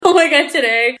like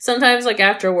today, sometimes like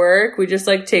after work, we just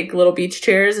like take little beach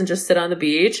chairs and just sit on the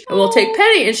beach and we'll take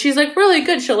Penny and she's like really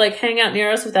good. She'll like hang out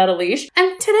near us without a leash.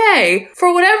 And today,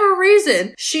 for whatever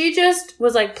reason, she just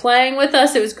was like playing with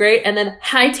us. It was great. And then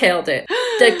hightailed it.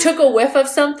 Like took a whiff of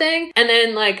something and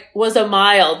then like was a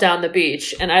mile down the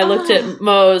beach. And I looked at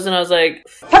Mose and I was like,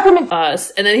 peppermint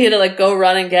us. And then he had to like go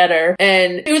run and get her.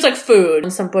 And it was like food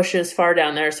and some bushes far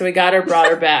down there. So we got her, brought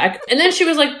her back. And then she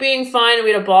was like being fine and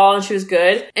we had a ball and she was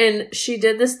good. And she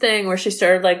did this thing where she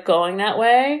started like going that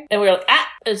way. And we were like, ah.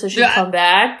 And so she'd come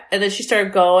back. And then she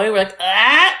started going. We're like,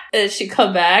 ah. And then she'd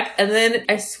come back. And then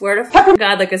I swear to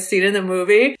God, like a scene in the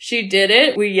movie, she did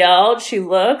it. We yelled. She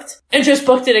looked and just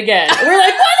booked it again. And we're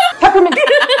like, what the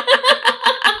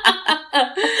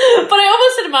But I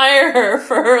almost admire her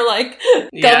for her, like,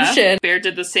 gumption. Bear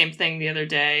did the same thing the other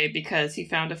day because he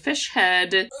found a fish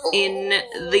head in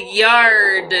the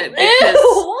yard. Because,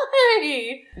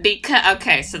 why?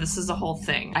 Okay, so this is the whole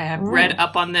thing. I have read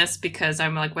up on this because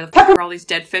I'm like, where the fuck are all these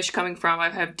dead fish coming from? I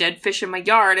have dead fish in my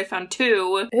yard. I found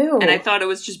 2. Ew. And I thought it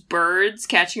was just birds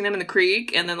catching them in the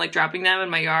creek and then, like, dropping them in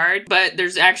my yard. But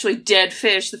there's actually dead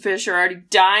fish. The fish are already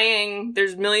dying.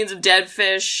 There's millions of dead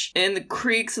fish in the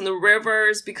creeks and the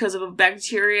rivers because of a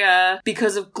bacteria,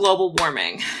 because of global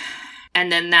warming. And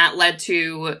then that led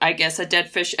to, I guess, a dead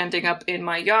fish ending up in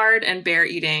my yard and Bear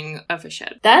eating a fish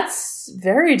head. That's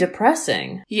very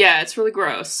depressing. Yeah, it's really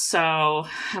gross. So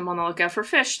I'm on the lookout for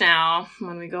fish now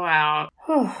when we go out.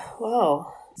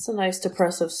 Well, it's a nice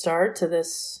depressive start to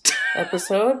this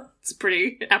episode. It's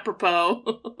pretty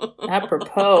apropos.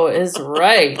 Apropos is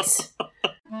right.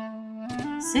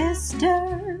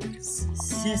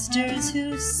 Sisters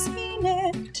who've seen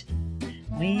it.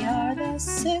 We are the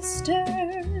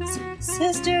sisters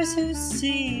who've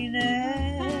seen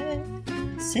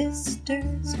it.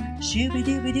 Sisters,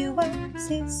 shooby-dooby-doo-wop,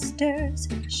 sisters,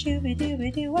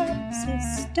 shooby-dooby-doo-wop,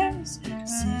 sisters,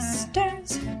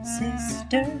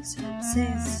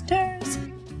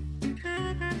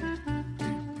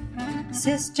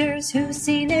 sisters who've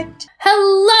seen it.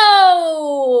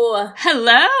 Hello!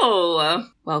 Hello!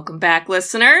 Welcome back,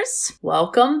 listeners.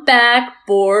 Welcome back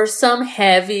for some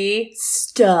heavy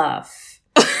stuff.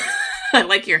 I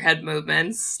like your head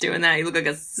movements. Doing that, you look like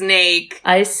a snake.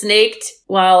 I snaked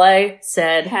while I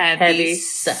said heavy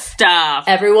stuff.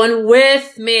 Everyone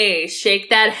with me. Shake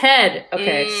that head.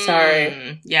 Okay,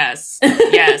 sorry. Yes.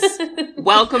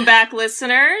 Welcome back,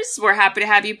 listeners. We're happy to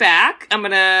have you back. I'm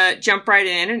gonna jump right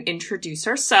in and introduce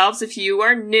ourselves if you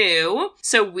are new.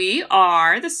 So we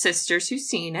are the Sisters Who've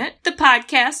Seen It, the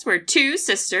podcast where 2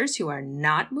 sisters who are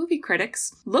not movie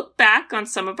critics look back on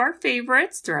some of our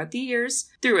favorites throughout the years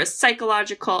through a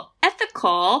psychological,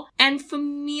 ethical, and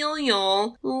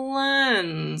familial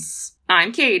lens.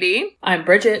 I'm Katie. I'm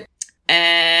Bridget.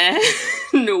 And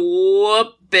whoopee.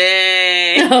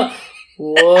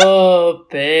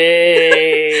 Whoopee.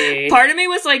 Part of me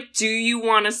was like, do you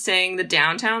want to sing the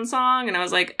Downtown song? And I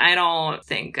was like, I don't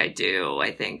think I do.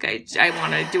 I think I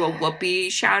want to do a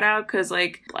Whoopi shout out because,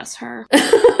 like, bless her.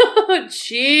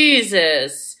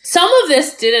 Jesus. Some of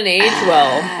this didn't age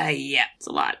well. Yeah, it's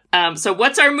a lot. So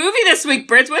what's our movie this week,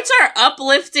 Brits? What's our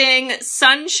uplifting,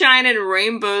 sunshine and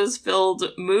rainbows filled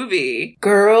movie?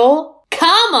 Girl,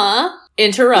 comma,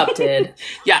 interrupted.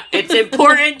 Yeah, it's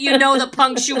important you know the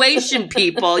punctuation,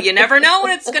 people. You never know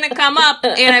when it's going to come up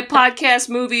in a podcast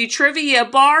movie trivia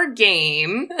bar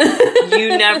game.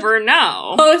 You never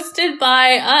know. Hosted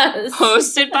by us.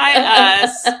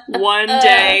 One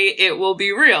day it will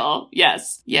be real.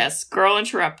 Yes. Girl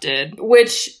interrupted.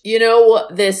 Which, you know,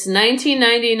 this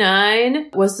 1999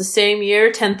 was the same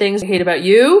year 10 Things I Hate About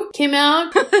You came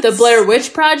out. The Blair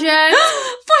Witch Project.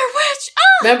 Blair Witch! Oh!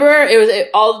 Remember?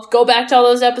 I'll go back to all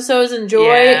those episodes,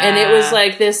 enjoy, and it was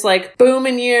like this like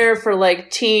booming year for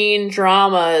like teen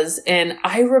dramas, and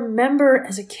I remember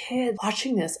as a kid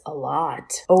watching this a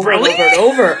lot. Over and over and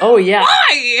over. Oh yeah.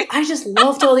 Why? I just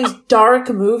loved all these dark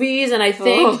movies, and I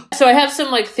think, so I have some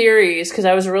like theories, because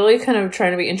I was really kind of trying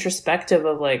to be introspective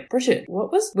of like, Bridget,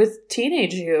 what was with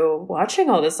teenage you watching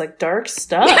all this like dark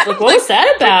stuff? Yeah, like what was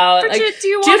that about? Bridget, like, do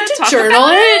you want to journal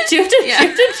it? Do you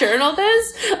have to journal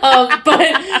this?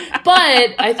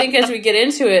 But I think as we get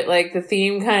into it, like the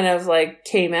theme kind of like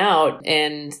came out,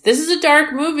 and this is a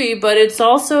dark movie, but it's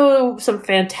also some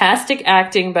fantastic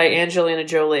acting by Angelina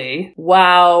Jolie.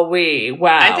 Wow.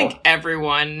 I think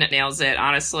everyone nails it,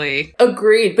 honestly.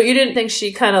 Agreed. But you didn't think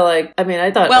she kind of like, I mean,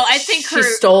 I thought I think she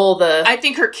stole the... I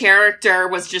think her character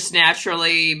was just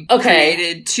naturally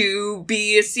created to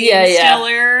be a scene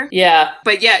stealer. Yeah.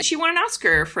 But yeah, she won an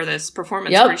Oscar for this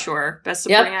performance, pretty sure. Best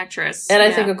Supporting Actress. And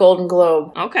I think a Golden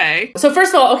Globe. Okay. So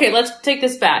first of all, okay, let's take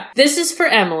this back. This is for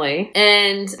Emily,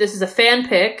 and this is a fan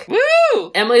pick.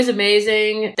 Woo! Emily's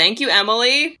amazing. Thank you,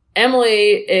 Emily.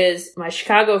 Emily is my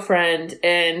Chicago friend,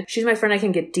 and she's my friend I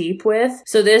can get deep with.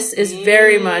 So this is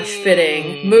very much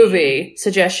fitting movie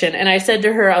suggestion. And I said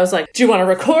to her, I was like, do you want to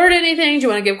record anything? Do you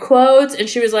want to give quotes? And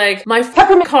she was like, my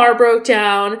fucking car broke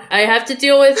down. I have to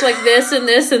deal with like this and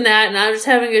this and that. And I'm just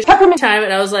having a time.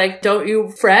 And I was like, don't you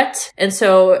fret. And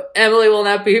so Emily will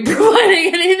not be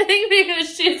providing anything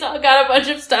because she's got a bunch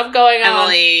of stuff going on.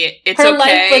 Emily, it's her okay.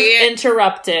 life was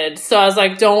interrupted. So I was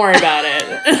like, don't worry about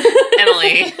it.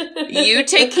 Emily, you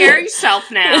take care of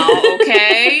yourself now,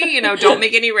 okay? You know, don't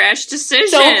make any rash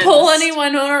decisions. Don't pull any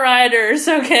Winona Riders,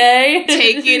 okay?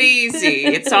 Take it easy.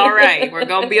 It's all right. We're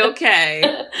going to be okay.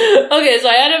 Okay, so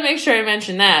I had to make sure I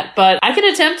mentioned that, but I can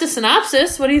attempt a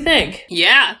synopsis. What do you think?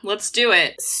 Yeah, let's do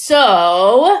it.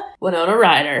 So, Winona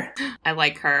Ryder. I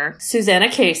like her. Susanna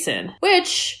Kaysen,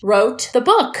 which wrote the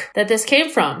book that this came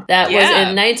from. That was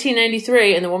in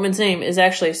 1993, and the woman's name is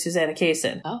actually Susanna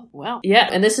Kaysen. Oh, well. Yeah,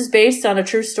 and this is based on a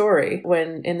true story.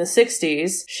 When in the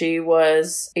 60s, she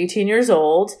was 18 years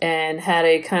old and had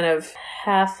a kind of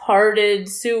half-hearted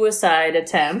suicide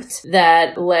attempt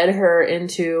that led her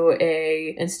into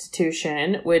a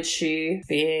institution, which she,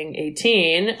 being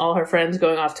 18, all her friends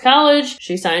going off to college,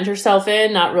 she signed herself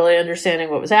in, not really understanding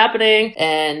what was happening,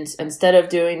 and instead of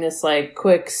doing this like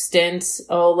quick stint,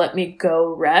 oh, let me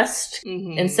go rest,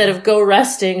 instead of go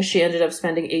resting, she ended up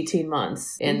spending 18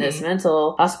 months in this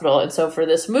mental hospital. And so for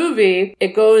this movie,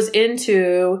 it goes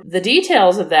into the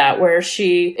details of that, where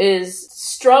she is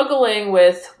struggling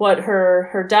with what her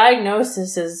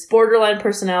diagnosis is borderline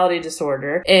personality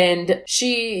disorder. And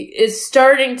she is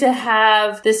starting to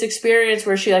have this experience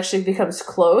where she actually becomes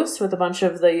close with a bunch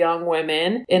of the young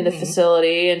women in the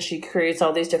facility, and she creates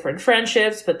all these different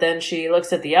friendships, but then she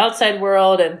looks at the outside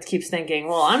world and keeps thinking,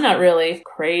 well, I'm not really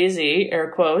crazy, air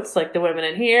quotes, like the women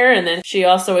in here. And then she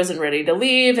also isn't ready to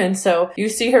leave. And so you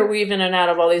see her weave in and out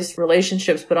of all these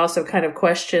relationships, but also kind of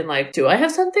question, like, do I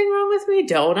have something wrong with me?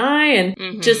 Don't I?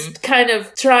 And just kind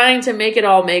of trying to make it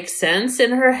all make sense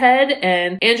in her head.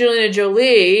 And Angelina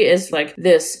Jolie is like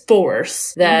this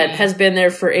force that has been there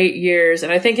for 8 years,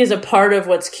 and I think is a part of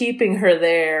what's keeping her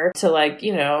there to, like,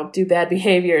 you know, do bad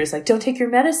behaviors, like don't take your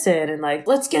medicine, and like,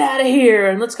 let's get out of here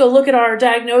and let's go look at our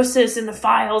diagnosis in the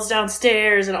files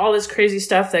downstairs, and all this crazy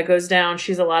stuff that goes down.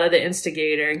 She's a lot of the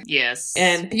instigator. Yes.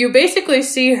 And you basically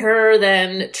see her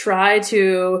then try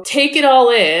to take it all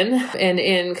in, and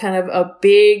in kind of a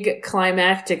big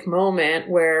climactic moment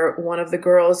where one of the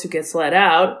girls who gets let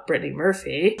out, Brittany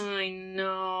Murphy, I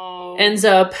know, ends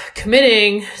up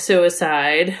committing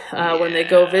suicide when they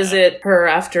go visit her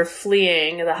after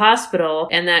fleeing the hospital,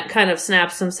 and that kind of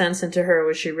snaps some sense into her,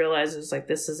 where she realizes, like,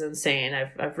 this is insane.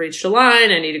 I've reached a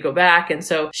line. I need to go back. And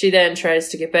so she then tries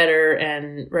to get better,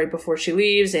 and right before she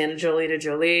leaves, Angelina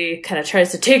Jolie kind of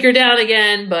tries to take her down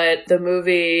again, but the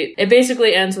movie, it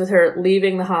basically ends with her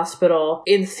leaving the hospital,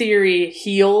 in theory,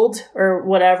 healed or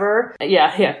whatever.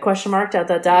 Yeah, question mark, ...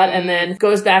 and then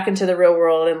goes back into the real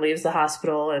world and leaves the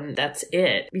hospital, and that's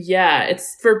it. Yeah,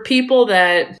 it's for people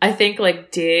that I think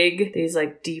like dig these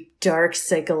like deep, dark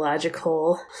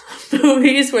psychological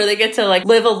movies where they get to like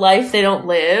live a life they don't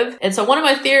live. And so one of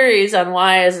my theories on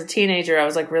why as a teenager I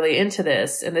was like really into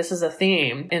this, and this is a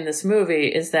theme in this movie,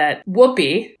 is that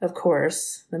Whoopi, of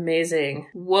course, the amazing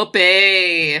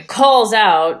Whoopi, calls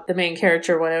out the main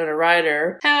character, Winona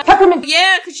Ryder.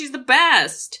 Yeah, because she's the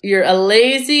best. You're a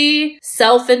lazy,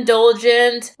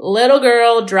 self-indulgent little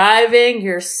girl driving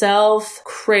yourself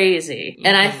crazy.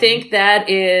 And I think that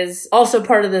is also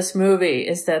part of this movie,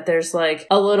 is that there's like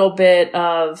a little bit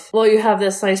of, well, you have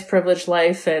this nice privileged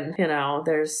life, and, you know,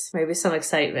 there's maybe some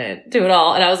excitement to it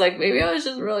all. And I was like, maybe I was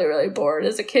just really, really bored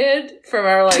as a kid from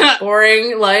our like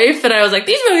boring life. And I was like,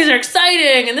 these movies are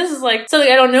exciting, and this is like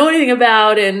something I don't know anything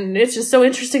about, and it's just so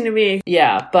interesting to me.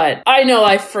 Yeah, but I know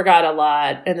I forgot a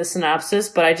lot in the synopsis,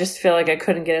 but I just feel like I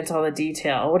couldn't get into all the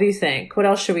detail. What do you think? What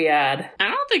else should we add? I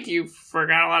don't think you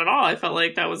forgot a lot at all. I felt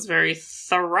like that was very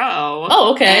thorough.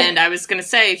 Oh, okay. And I was going to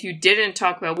say, if you didn't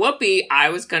talk about Whoopi, I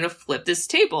was going to flip this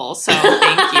table. So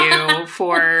thank you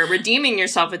for redeeming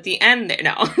yourself at the end there.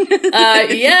 No.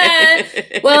 Yeah.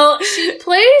 Well, she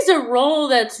plays a role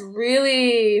that's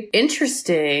really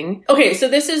interesting. Okay, so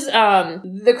this is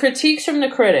the critiques from the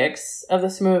critics of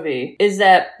this movie is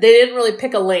that they didn't really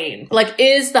pick a lane. Like,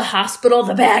 is the hospital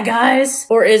the bad guys?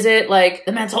 Or is it like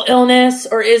the mental illness?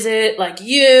 Or is it like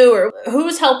you? Or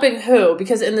who's helping who?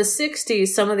 Because in the 60s,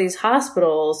 some of these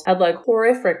hospitals had like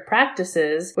horrific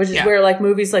practices, which is where like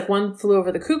movies like One Flew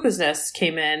Over the Cuckoo's Nest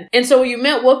came in. And so you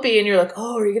met Whoopi and you're like,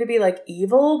 oh, are you going to be like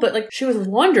evil? But like she was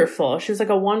wonderful. She was like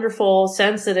a wonderful,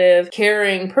 sensitive,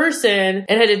 caring person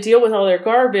and had to deal with all their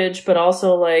garbage, but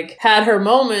also like had her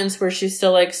moments where she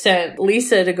still like sent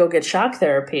Lisa to go get shock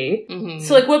therapy. Mm-hmm.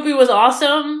 So like Whoopi was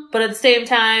awesome, but at the same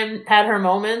time had her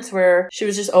moments where she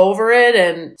was just over it.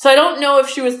 And so I don't know if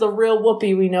she was the real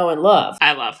Whoopi we know and love.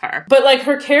 I love her. But like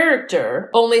her character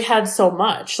only had so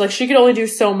much. Like she could only do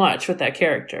so much with that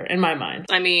character in my mind.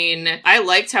 I mean, I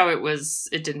liked how it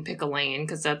didn't pick a lane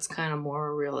because that's kind of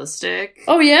more realistic.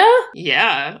 Oh yeah?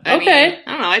 Yeah. I mean, I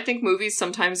don't know. I think movies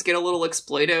sometimes get a little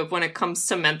exploitive when it comes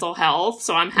to mental health.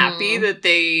 So I'm happy that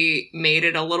they made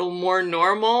it a little more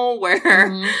normal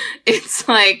where it's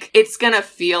like, it's gonna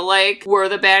feel like we're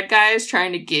the bad guys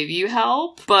trying to give you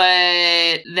help,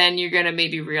 but then you're gonna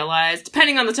maybe realize,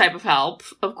 depending on the type of help,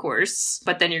 of course,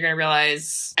 but then you're gonna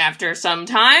realize after some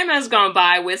time has gone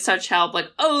by with such help, like,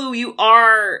 oh, you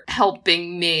are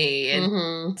helping me.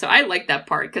 And so I like that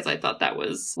part because I thought that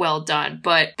was well done.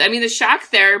 But I mean, the shock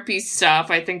therapy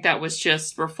stuff, I think that was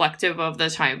just reflective of the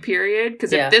time period.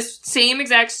 Because if this same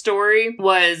exact story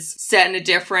was set in a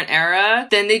different era,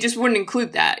 then they just wouldn't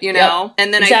include that, you know? Yep.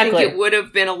 And then I think it would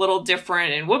have been a little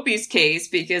different in Whoopi's case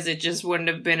because it just wouldn't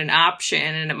have been an option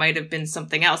and it might have been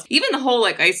something else. Even the whole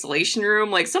like isolation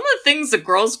room, like some of the things the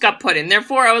girls got put in there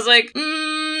for, I was like, I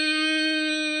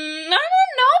don't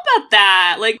know about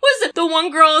that. Like, what is it? The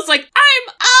one girl is like,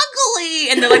 I'm ugly.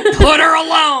 And they're like, put her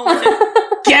alone.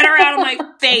 Get her out of my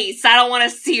face. I don't want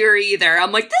to see her either.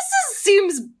 I'm like,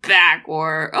 seems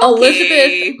backward. Okay.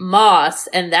 Elizabeth Moss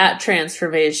and that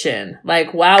transformation.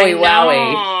 Like,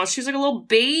 wowie. Oh, she was like a little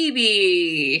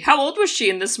baby. How old was she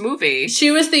in this movie?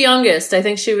 She was the youngest. I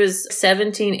think she was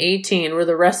 17, 18, where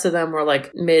the rest of them were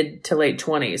like mid to late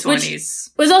 20s. Which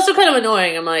was also kind of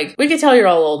annoying. I'm like, we could tell you're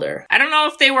all older. I don't know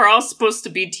if they were all supposed to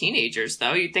be teenagers,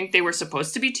 though. You think they were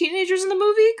supposed to be teenagers in the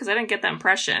movie? Because I didn't get that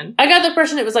impression. I got the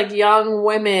impression it was like young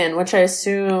women, which I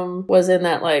assume was in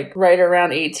that like right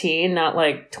around 18, not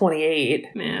like 28.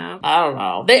 Yeah. I don't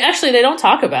know. They don't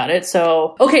talk about it.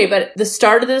 So, okay, but the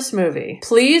start of this movie,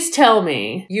 please tell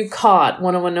me you caught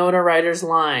one of Winona Ryder's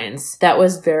lines that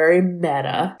was very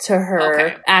meta to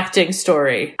her acting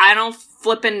story. I don't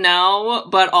flippin' know,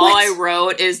 but all I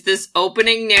wrote is this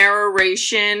opening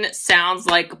narration sounds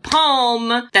like a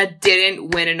poem that didn't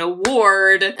win an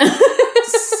award.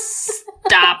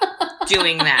 Stop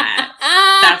doing that.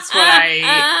 That's what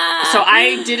so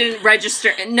I didn't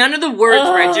register. None of the words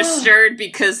registered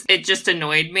because it just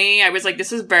annoyed me. I was like,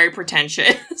 this is very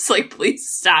pretentious. Like, please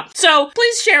stop. So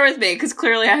please share with me because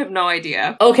clearly I have no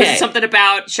idea. Okay. Was it something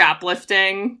about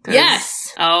shoplifting?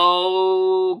 Yes.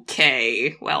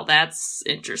 Okay. Well, that's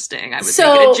interesting. I was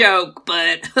making a joke,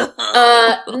 but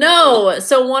no.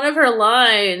 So one of her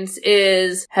lines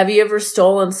is, have you ever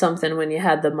stolen something when you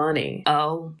had the money?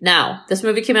 Oh. Now, this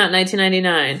movie came out in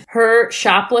 1999. Her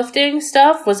shoplifting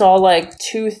stuff was all like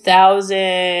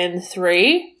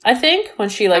 2003. I think, when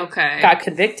she got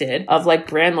convicted of like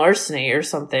grand larceny or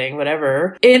something,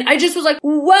 whatever. And I just was like,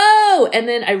 whoa! And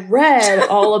then I read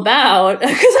all about,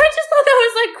 because I just thought that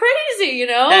was like crazy, you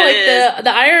know?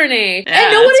 The irony. Yeah,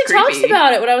 and nobody talks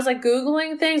about it. When I was like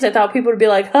Googling things, I thought people would be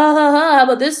like, ha ha ha, how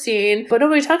about this scene? But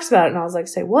nobody talks about it. And I was like,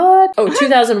 say what? Oh,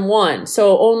 2001.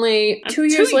 So only 2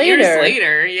 years later. 2 years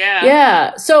later, yeah.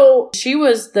 Yeah. So she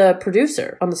was the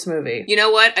producer on this movie. You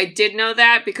know what? I did know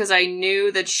that because I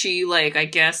knew that she, like, I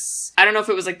guess, I don't know if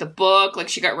it was like the book, like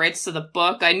she got rights to the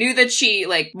book. I knew that she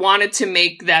like wanted to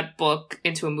make that book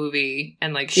into a movie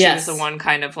and like she was the one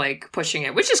kind of like pushing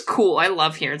it, which is cool. I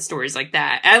love hearing stories like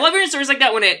that. And I love hearing stories like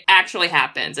that when it actually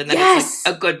happens and then it's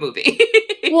like a good movie.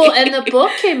 Well, and the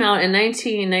book came out in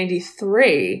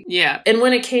 1993. Yeah. And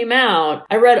when it came out,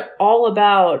 I read all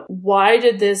about why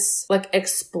did this like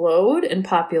explode in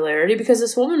popularity, because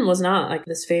this woman was not like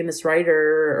this famous writer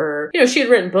or, you know, she had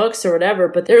written books or whatever,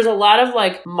 but there's a lot of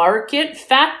like market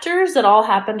factors that all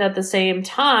happened at the same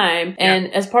time.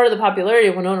 And as part of the popularity,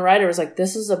 Winona Ryder was like,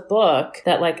 this is a book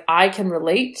that like I can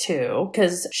relate to,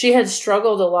 because she had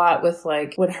struggled a lot with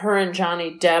like when her and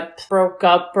Johnny Depp broke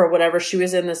up or whatever, she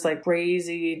was in this like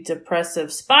crazy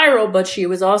depressive spiral, but she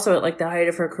was also at like the height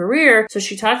of her career. So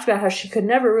she talked about how she could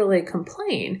never really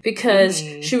complain because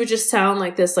she would just sound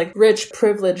like this like rich,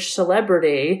 privileged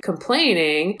celebrity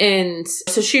complaining. And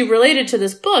so she related to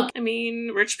this book. I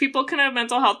mean, rich people can have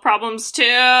mental health problems too.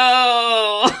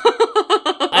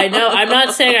 I know. I'm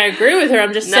not saying I agree with her.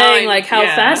 I'm just saying like how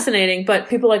fascinating. But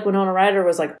people like Winona Ryder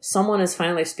was like, someone is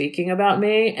finally speaking thinking about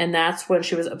me. And that's when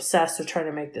she was obsessed with trying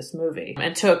to make this movie.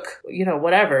 And took,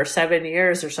 7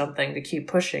 years or something to keep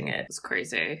pushing it. It's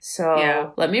crazy.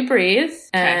 So let me breathe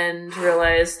and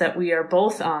realize that we are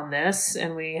both on this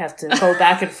and we have to go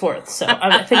back and forth. So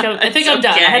I think I'm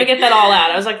done. I had to get that all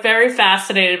out. I was like very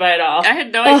fascinated by it all. I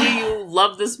had no idea you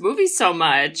loved this movie so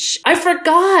much. I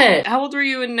forgot. How old were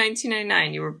you in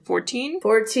 1999? You were 14?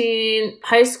 14.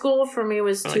 High school for me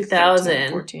was 2000.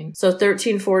 13, 14. So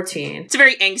 13, 14. It's a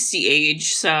very angsty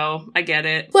age, so I get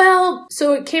it. Well,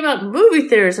 so it came out in movie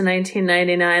theaters in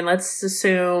 1999. Let's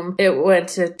assume it went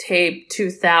to tape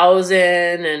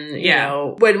 2000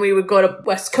 and, when we would go to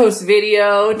West Coast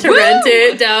Video to rent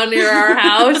it down near our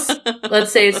house.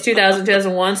 Let's say it's 2000,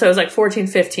 2001. So it was like 14,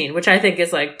 15, which I think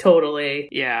is like totally...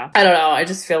 Yeah. I don't know. I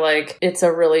just feel like it's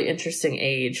a really interesting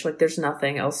age. Like there's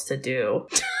nothing else to do.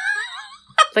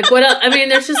 Like what else? I mean,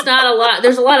 there's just not a lot.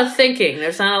 There's a lot of thinking.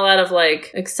 There's not a lot of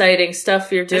like exciting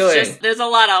stuff you're doing. There's a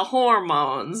lot of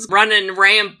hormones running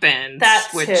rampant. That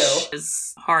which too.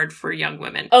 is hard for young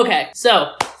women. Okay,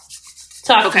 so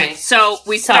talk to me. So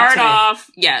we start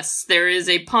off, yes, there is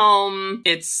a poem.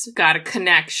 It's got a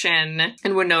connection.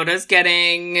 And Winona's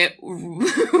getting... I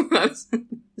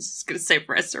was just going to say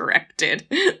resurrected.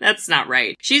 That's not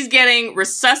right. She's getting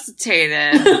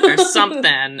resuscitated or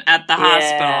something at the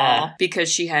hospital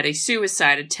because she had a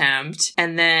suicide attempt.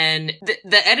 And then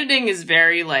the editing is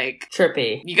very like...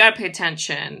 trippy. You got to pay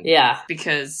attention. Yeah.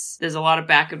 Because there's a lot of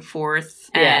back and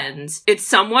forth. And it's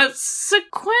somewhat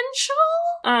sequential.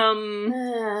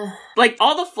 Like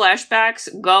all the flashbacks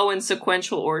go in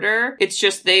sequential order. It's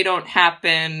just they don't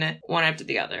happen one after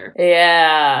the other.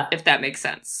 Yeah. If that makes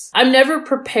sense. I'm never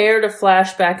prepared a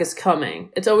flashback is coming.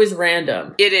 It's always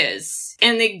random. It is.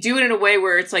 And they do it in a way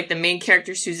where it's like the main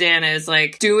character, Susanna, is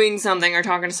like doing something or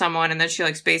talking to someone and then she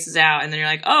like spaces out and then you're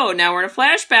like, oh, now we're in a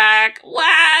flashback.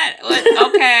 What?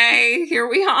 Okay, here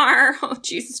we are. Oh,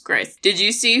 Jesus Christ. Did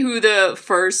you see who the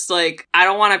first, like, I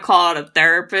don't want to call it a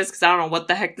therapist because I don't know what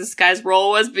the heck this guy's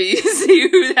role was, but you see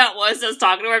who that was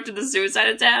talking to her after the suicide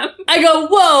attempt? I go,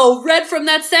 whoa, Red from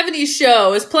That 70s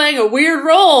Show is playing a weird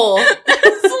role. That's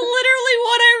literally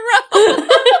what I wrote.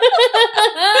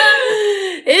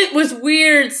 It was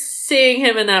weird seeing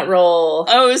him in that role.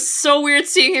 Oh, it was so weird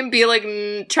seeing him be like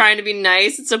trying to be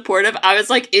nice and supportive. I was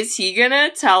like, is he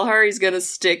gonna tell her he's gonna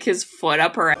stick his foot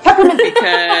up her ass?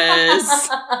 Because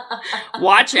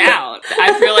watch out.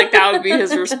 I feel like that would be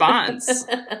his response.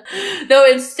 No,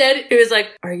 instead it was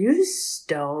like, are you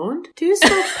stoned? Do you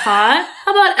smoke pot?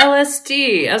 How about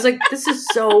LSD? I was like, this is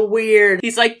so weird.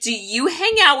 He's like, do you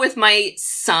hang out with my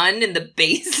son in the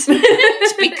basement?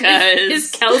 Because is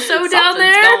Kelso down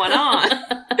there? Going on.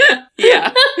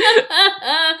 Yeah.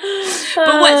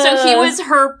 But what? So he was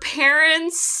her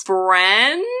parents'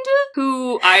 friend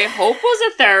who I hope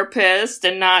was a therapist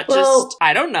and not just,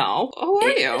 I don't know. Who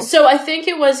are you? So I think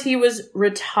it was he was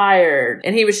retired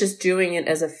and he was just doing it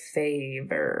as a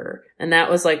favor. And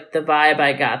that was like the vibe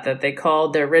I got, that they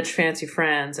called their rich fancy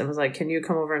friends and was like, can you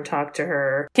come over and talk to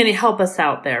her? Can you help us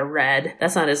out there, Red?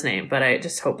 That's not his name, but I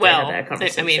just hope they had that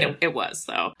conversation. I mean, it was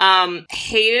though.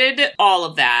 Hated all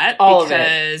of that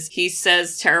because he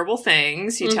says terrible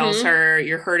things. He tells her,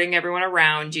 you're hurting everyone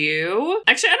around you.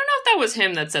 Actually, I don't know if that was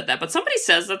him that said that, but somebody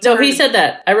says that to her. No, he said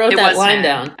that. I wrote that line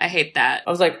down. I hate that. I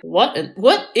was like, what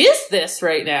is this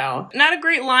right now? Not a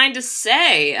great line to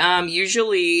say.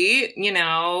 Usually,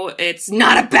 it's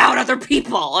not about other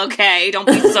people, okay? Don't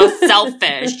be so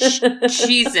selfish.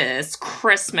 Jesus,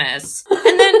 Christmas.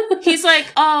 And then he's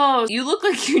like, oh, you look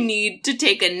like you need to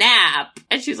take a nap.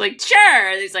 And she's like, sure.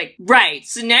 And he's like, right.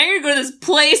 So now you're going to this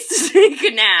place to take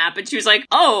a nap. And she was like,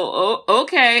 oh,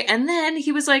 okay. And then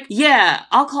he was like, yeah,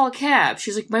 I'll call a cab.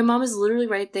 She's like, my mom is literally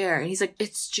right there. And he's like,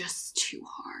 it's just too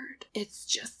hard. It's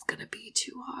just gonna be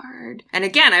too hard. And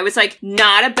again, I was like,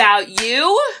 not about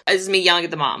you. This is me yelling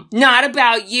at the mom. Not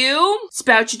about you. It's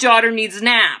about your daughter needs a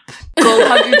nap. Go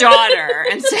hug your daughter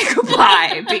and say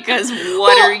goodbye because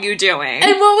what are you doing?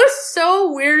 And what was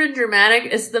so weird and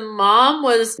dramatic is the mom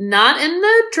was not in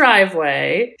the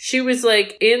driveway. She was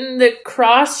like in the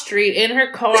cross street in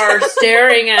her car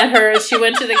staring at her as she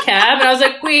went to the cab. And I was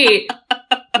like, wait,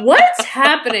 what's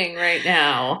happening right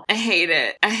now? I hate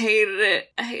it. I hated it.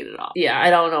 I hate it all. Yeah, I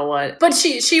don't know what. But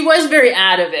she was very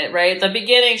out of it, right? At the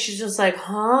beginning, she's just like,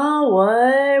 huh?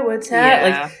 What? What's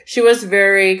happening? Yeah. Like, she was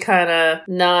very kind of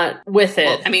not with it.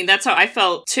 Well, I mean, that's how I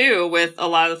felt, too, with a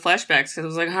lot of the flashbacks. Because I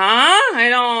was like, huh? I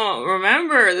don't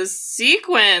remember this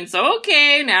sequence.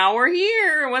 Okay, now we're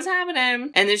here. What's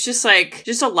happening? And it's just like,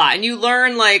 just a lot. And you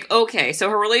learn, like, okay, so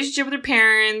her relationship with her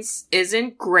parents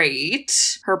isn't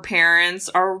great. Her parents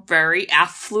are are very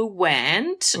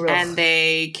affluent Ugh. and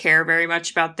they care very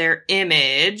much about their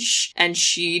image, and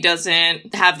she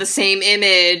doesn't have the same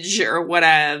image or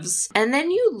whatevs. And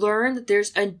then you learn that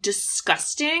there's a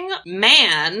disgusting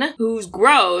man who's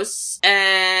gross,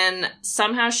 and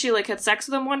somehow she like had sex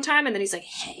with him one time, and then he's like,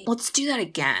 hey, let's do that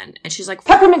again. And she's like,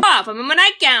 fuck off, I'm in my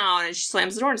nightgown. And she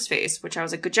slams the door in his face, which I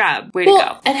was like, good job, way to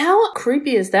go. And how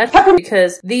creepy is that?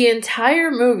 Because the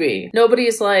entire movie,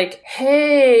 nobody's like,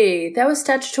 hey, that was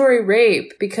statutory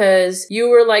rape because you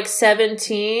were like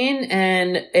 17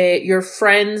 and your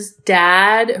friend's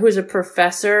dad, who's a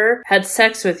professor, had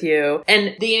sex with you.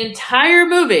 And the entire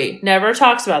movie never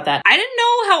talks about that. I didn't know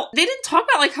they didn't talk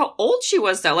about like how old she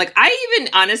was though. Like I even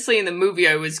honestly in the movie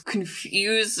I was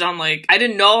confused on like, I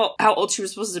didn't know how old she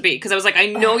was supposed to be. Cause I was like, I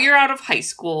know you're out of high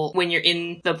school when you're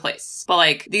in the place. But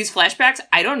like these flashbacks,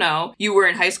 I don't know. You were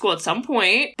in high school at some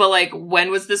point, but like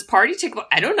when was this party take place?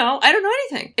 I don't know. I don't know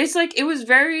anything. It's like, it was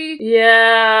very...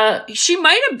 Yeah. She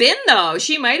might have been though.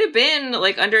 She might have been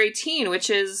like under 18, which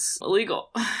is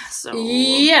illegal. So...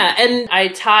 Yeah. And I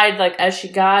tied like as she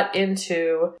got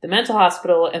into the mental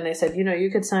hospital and they said, you know, you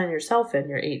could sign yourself in,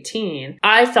 you're 18.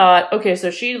 I thought, okay, so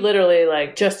she literally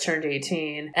like just turned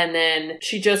 18 and then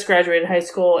she just graduated high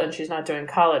school and she's not doing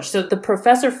college. So the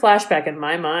professor flashback in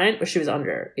my mind was she was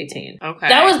under 18. Okay.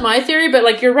 That was my theory, but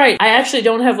like you're right. I actually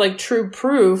don't have like true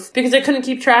proof because I couldn't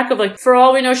keep track of like, for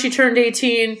all we know, she turned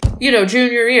 18, you know,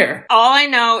 junior year. All I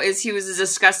know is he was a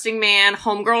disgusting man.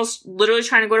 Homegirl's literally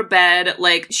trying to go to bed.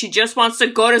 Like, she just wants to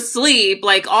go to sleep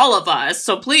like all of us.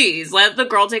 So please, let the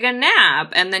girl take a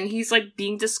nap. And then he's like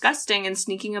being disgusting and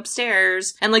sneaking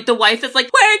upstairs. And like the wife is like,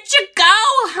 where'd you go,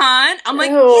 hon? I'm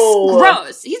like, Ew. he's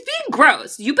gross. He's being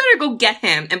gross. You better go get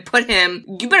him and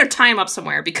you better tie him up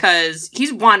somewhere because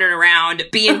he's wandering around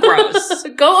being gross.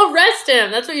 Go arrest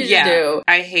him. That's what you should do.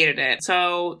 I hated it.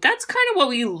 So that's kind of what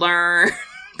we learn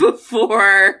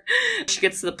before she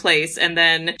gets to the place. And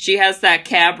then she has that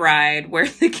cab ride where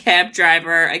the cab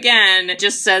driver, again,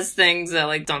 just says things that,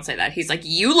 like, don't say that. He's like,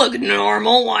 you look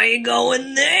normal. Why are you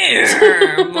going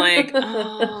there? I'm like,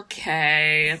 oh,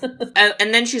 okay.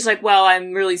 And then she's like, well,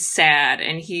 I'm really sad.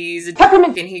 And he's a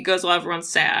and he goes, well, everyone's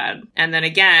sad. And then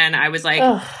again, I was like,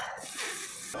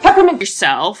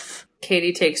 yourself.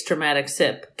 Katie takes dramatic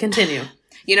sip. Continue.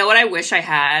 You know what I wish I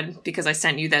had? Because I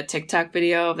sent you that TikTok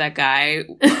video of that guy.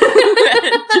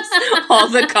 Just all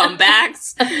the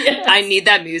comebacks. Yes. I need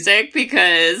that music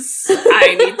because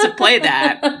I need to play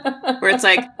that. Where it's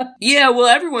like, yeah, well,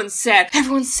 everyone's sad.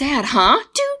 Everyone's sad, huh?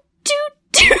 Do.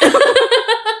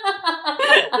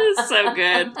 It's so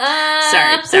good.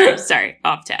 Sorry.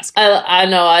 Off task. I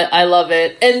know. I love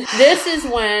it. And this is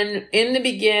when, in the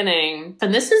beginning,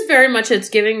 and this is very much, it's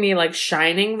giving me like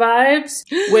Shining vibes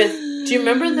with, do you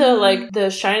remember the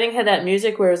Shining had that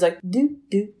music where it was like, do,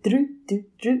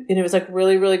 and it was like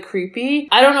really, really creepy.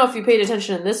 I don't know if you paid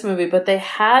attention in this movie, but they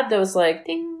had those like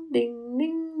ding, ding,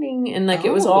 ding, ding, and like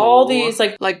it was all these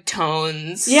like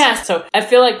tones. Yeah, so I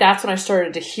feel like that's when I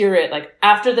started to hear it. Like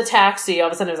after the taxi, all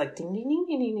of a sudden it was like ding, ding, ding,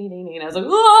 ding, ding, ding, ding, and I was like,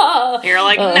 ah! You're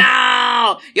like,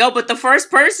 no! Yo, but the first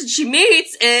person she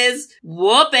meets is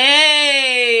Whoopi!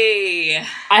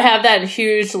 I have that in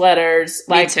huge letters.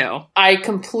 Like, me too. I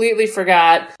completely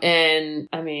forgot, and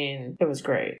I mean, it was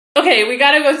great. Okay, we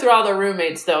gotta go through all the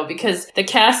roommates though, because the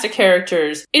cast of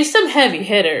characters is some heavy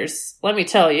hitters, let me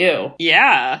tell you.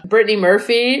 Yeah. Brittany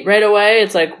Murphy, right away,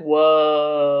 it's like,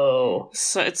 whoa.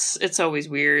 So it's always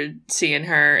weird seeing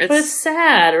her. But it's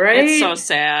sad, right? It's so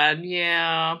sad,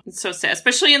 yeah. It's so sad,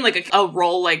 especially in like a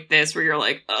role like this where you're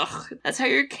like, ugh, that's how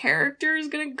your character is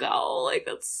gonna go. Like,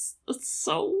 that's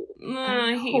so...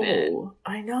 I hate it.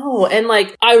 I know. And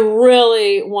like, I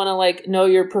really want to like know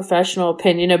your professional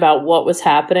opinion about what was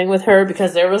happening with her,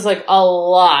 because there was like a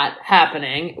lot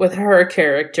happening with her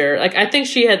character. Like, I think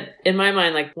she had, in my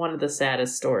mind, like one of the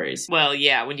saddest stories. Well,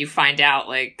 yeah, when you find out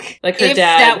like her if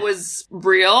dad, that was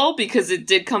real, because it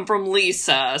did come from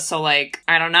Lisa. So like,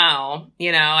 I don't know.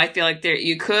 You know, I feel like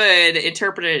you could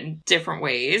interpret it in different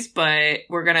ways, but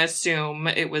we're gonna assume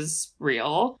it was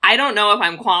real. I don't know if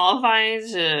I'm qualified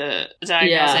to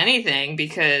diagnose anything,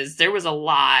 because there was a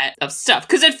lot of stuff.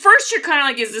 Because at first you're kind of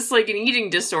like, is this like an eating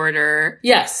disorder?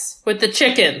 Yes, with the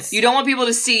chickens. You don't want people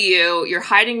to see you. You're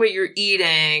hiding what you're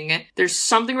eating. There's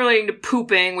something relating to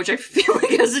pooping, which I feel like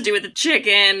has to do with the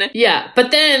chicken. Yeah,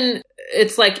 but then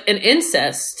it's like an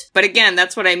incest. But again,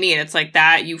 that's what I mean. It's like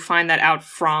that, you find that out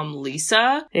from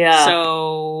Lisa. Yeah.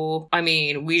 So, I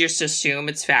mean, we just assume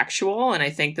it's factual, and I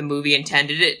think the movie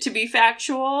intended it to be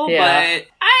factual. Yeah. But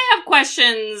I have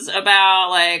questions about,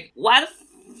 like, why the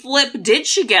flip did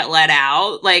she get let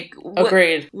out? Like,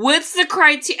 Agreed. What's the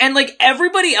criteria? And like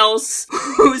everybody else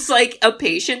who's like a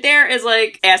patient there is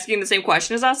like asking the same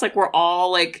question as us. Like we're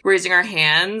all like raising our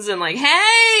hands and like,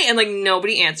 hey, and like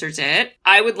nobody answers it.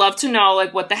 I would love to know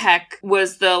like what the heck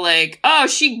was the like, oh,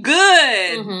 she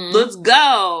good. Let's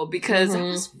go. Because it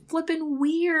was flipping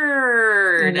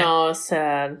weird. No,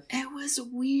 sad. It was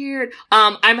weird.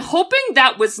 I'm hoping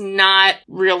that was not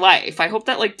real life. I hope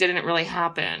that like didn't really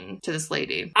happen to this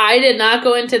lady. I did not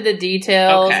go into the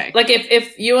details. Okay. Like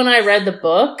if you and I read the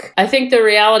book, I think the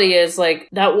reality is like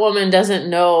that woman doesn't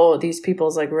know these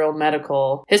people's like real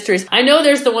medical histories. I know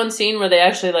there's the one scene where they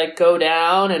actually like go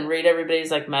down and read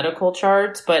everybody's like medical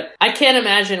charts, but I can't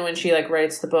imagine when she like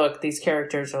writes the book, these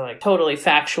characters are like totally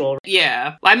factual.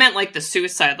 Yeah. I meant like the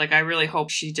suicide. Like I really hope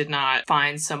she did not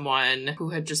find someone who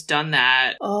had just done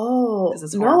that. Oh,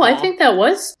 It's no, horrible. I think that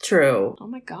was true. Oh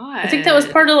my God. I think that was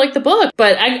part of like the book,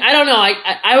 but I don't know.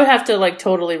 I would have to like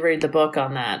totally read the book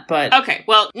on that, but Okay,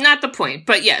 well, not the point,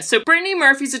 but yeah, so Brittany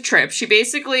Murphy's a trip. She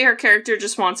basically, her character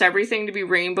just wants everything to be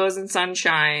rainbows and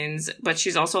sunshines, but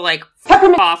she's also like,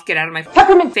 off, get out of my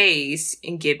face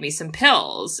and give me some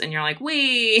pills. And you're like,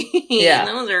 wait, Yeah.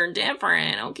 those are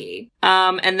different, okay.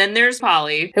 And then there's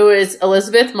Polly. who is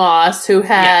Elizabeth Moss, who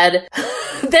had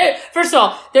first of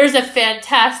all, there's a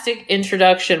fantastic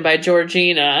introduction by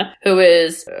Georgina, who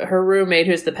is her roommate,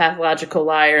 who's the pathological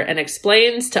liar, and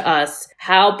explains to us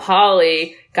how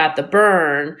Polly got the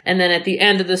burn, and then at the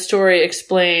end of the story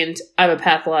explained, I'm a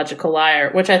pathological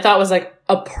liar, which I thought was like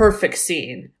a perfect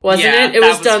scene, wasn't Yeah, it? It that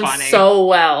was was done funny. so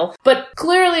well. But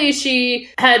clearly she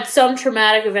had some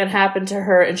traumatic event happen to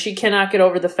her, and she cannot get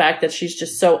over the fact that she's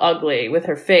just so ugly with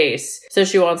her face. So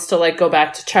she wants to like go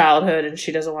back to childhood, and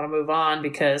she doesn't want to move on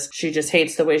because she just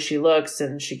hates the way she looks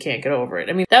and she can't get over it.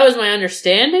 I mean, that was my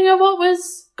understanding of what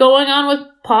was going on with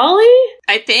Polly.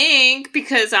 I think,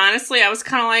 because honestly, I was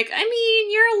kind of like, I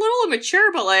mean, you're a little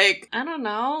immature, but like, I don't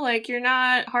know, like, you're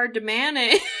not hard to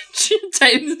manage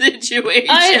type situation.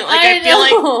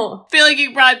 I feel like you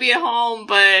could probably be at home,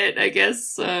 but I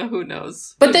guess, who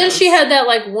knows? But Who then knows? she had that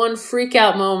like one freak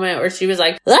out moment where she was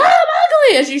like, I'm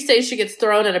ugly! As you say, she gets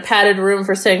thrown in a padded room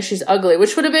for saying she's ugly,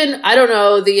 which would have been, I don't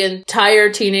know, the entire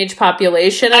teenage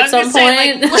population I at was some gonna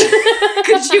point. say, like,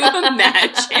 could you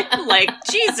imagine? Like,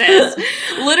 Jesus.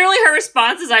 Literally her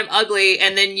response is, I'm ugly,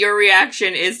 and then your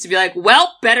reaction is to be like,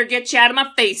 well, better get you out of my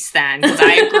face then, because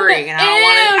I agree, and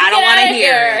I don't want to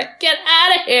hear it. Get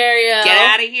out of here, yo. Get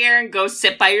out of here and go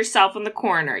sit by yourself in the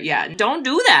corner. Yeah, don't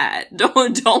do that.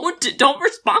 Don't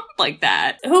respond like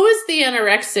that. Who is the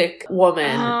anorexic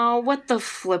woman? Oh, what the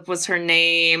flip was her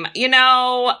name? You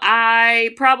know,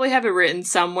 I probably have it written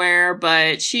somewhere,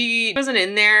 but she wasn't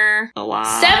in there a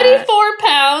lot. 74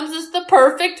 pounds is the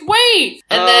perfect weight.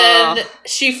 And then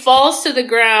she falls to the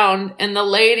ground, and the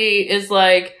lady is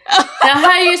like, now how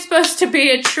are you supposed to be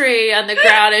a tree on the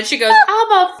ground? And she goes,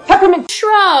 I'm a peppermint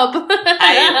shrub.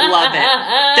 I love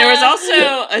it. There was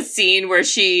also a scene where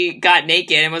she got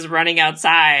naked and was running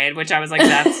outside, which I was like,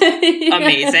 that's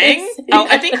amazing. Oh,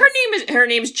 I think her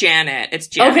name's Janet. It's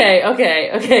Janet.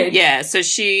 Okay. Yeah, so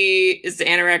she is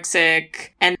anorexic,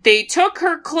 and they took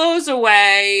her clothes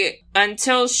away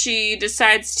until she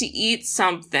decides to eat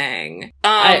something.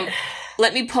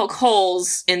 Let me poke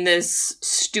holes in this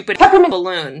stupid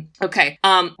balloon. Okay.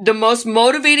 The most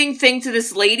motivating thing to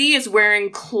this lady is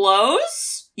wearing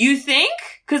clothes? You think?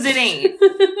 Because it ain't.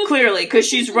 Clearly, because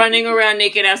she's running around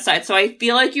naked outside. So I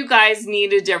feel like you guys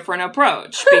need a different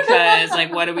approach. Because,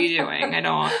 like, what are we doing? I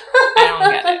don't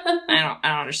get it. I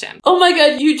don't understand. Oh my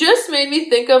god, you just made me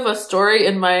think of a story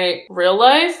in my real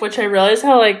life, which I realized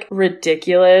how, like,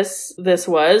 ridiculous this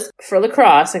was. For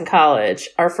lacrosse in college,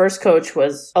 our first coach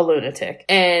was a lunatic.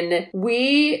 And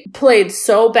we played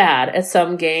so bad at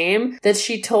some game that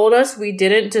she told us we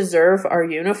didn't deserve our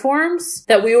uniforms,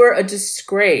 that we were a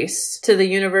disgrace to the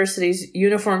university's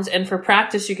uniforms, and for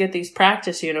practice you get these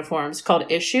practice uniforms called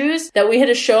issues, that we had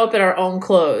to show up in our own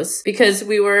clothes because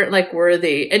we weren't like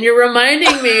worthy. And you're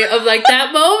reminding me of like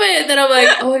that moment that I'm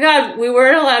like, oh my god, we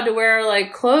weren't allowed to wear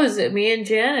like clothes at me and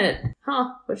Janet.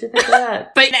 Huh, what'd you think of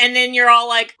that? And then you're all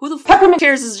like, who the fuck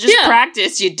cares? It's just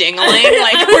practice, you dingling.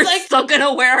 Like, we're like, still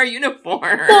gonna wear our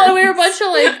uniform. Well, we were a bunch of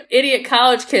like idiot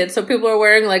college kids, so people were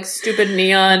wearing like stupid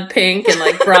neon pink and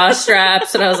like bra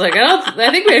straps, and I was like,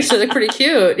 I think we actually look pretty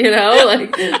cute, you know?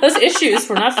 Like, those issues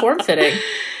were not form-fitting.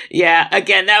 Yeah,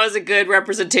 again, that was a good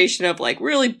representation of like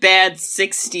really bad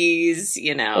 60s,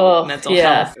 mental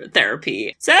health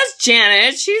therapy. So that's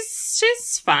Janet.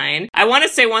 She's fine. I want to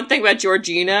say one thing about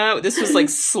Georgina. This was like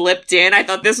slipped in. I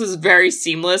thought this was very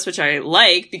seamless, which I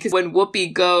like, because when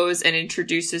Whoopi goes and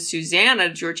introduces Susanna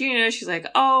to Georgina, she's like,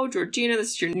 oh, Georgina,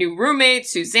 this is your new roommate,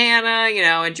 Susanna,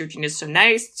 and Georgina's so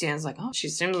nice. Susanna's like, oh, she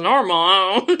seems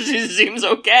normal. She seems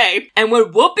okay. And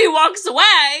when Whoopi walks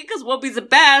away, because Whoopi's the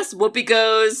best, Whoopi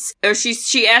goes, or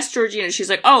she asked Georgina, she's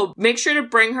like, oh, make sure to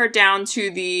bring her down to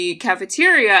the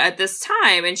cafeteria at this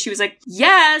time. And she was like,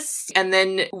 yes. And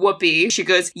then Whoopi, she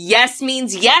goes, yes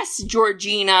means yes,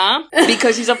 Georgina,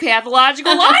 because she's a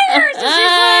pathological liar. So she's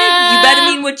like, you better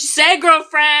mean what you say,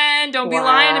 girlfriend. Don't be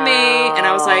lying to me. And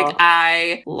I was like,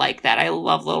 I like that. I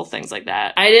love little things like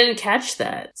that. I didn't catch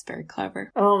that. It's very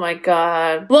clever. Oh my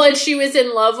God. Well, and she was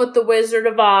in love with the Wizard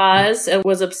of Oz and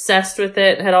was obsessed with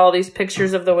it, had all these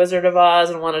pictures of the Wizard of Oz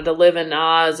and wanted to live in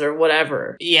Oz or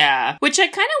whatever. Yeah. Which I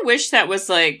kind of wish that was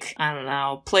like, I don't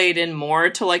know, played in more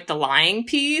to like the lying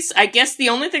piece. I guess the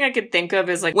only thing I could think of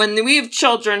is like when we have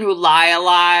children who lie a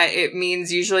lot, it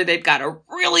means usually they've got a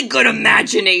really good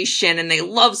imagination and they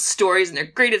love stories and they're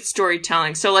great at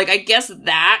storytelling. So like, I guess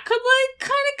that could like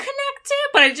kind of connect it,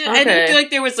 but I didn't feel like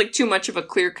there was like too much of a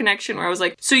clear connection where I was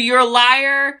like, so you're a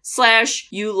liar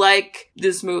 / you like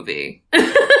this movie.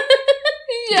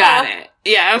 Yeah. Got it.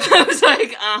 Yeah, I was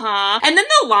like, And then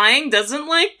the lying doesn't,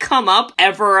 like, come up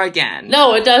ever again.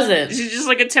 No, it doesn't. She's just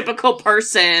like a typical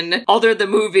person, other the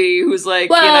movie, who's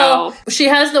like, she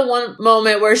has the one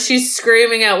moment where she's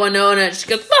screaming at Winona and she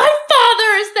goes, my father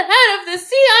is the head of the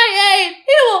CIA and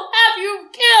he will have you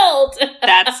killed.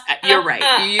 You're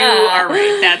right. You are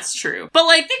right. That's true. But,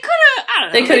 like, they could have, I don't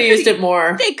know. They could have used it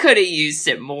more. They could have used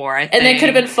it more, I think. And they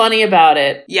could have been funny about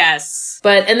it. Yes.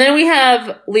 And then we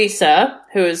have Lisa,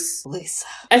 who's,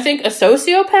 I think, a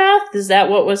sociopath? Is that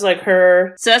what was like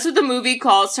her? So that's what the movie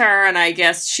calls her, and I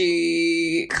guess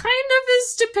she kind of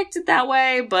is depicted that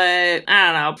way, but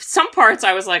I don't know. Some parts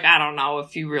I was like, I don't know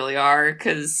if you really are,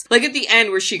 because like at the end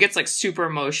where she gets like super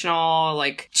emotional,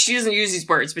 like she doesn't use these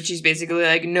words, but she's basically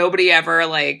like, nobody ever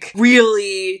like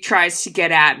really tries to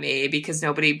get at me because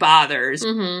nobody bothers.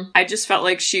 Mm-hmm. I just felt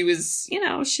like she was,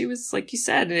 she was, like you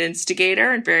said, an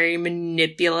instigator and very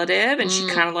manipulative, and she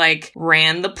kind of like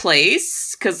ran the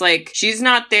place, because like she's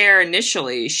not there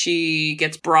initially. She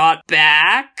gets brought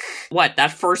back. It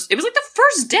was like the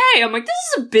first day. I'm like, this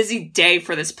is a busy day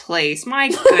for this place. My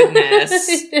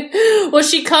goodness. Well,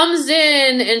 she comes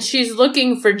in and she's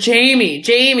looking for Jamie.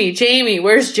 Jamie,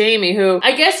 where's Jamie? Who,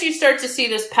 I guess you start to see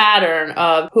this pattern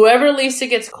of whoever Lisa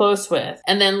gets close with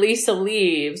and then Lisa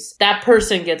leaves, that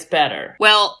person gets better.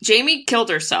 Well, Jamie killed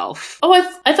herself. Oh,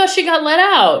 I thought she got let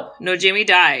out. No, Jamie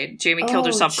died. Jamie killed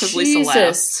herself because Lisa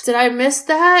left. Did I miss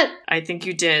that? I think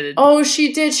you did. Oh,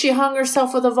 she did. She hung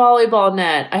herself with a volleyball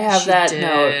net. I have that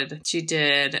note. She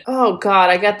did. Oh, God,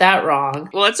 I got that wrong.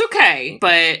 Well, it's okay,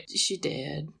 but she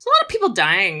did. There's a lot of people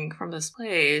dying from this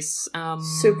place.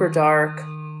 Super dark.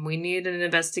 We need an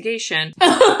investigation.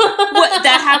 What,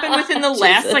 that happened within the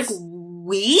last, like,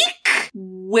 week?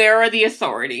 Where are the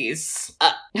authorities?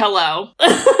 Hello?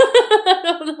 I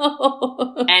don't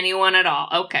know. Anyone at all?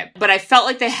 Okay. But I felt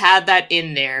like they had that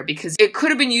in there because it could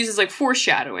have been used as like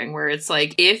foreshadowing, where it's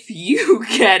like, if you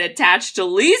get attached to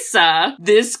Lisa,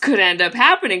 this could end up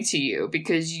happening to you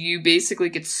because you basically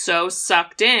get so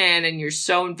sucked in and you're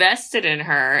so invested in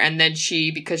her. And then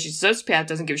she, because she's a sociopath,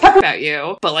 doesn't give a shit about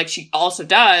you. But like she also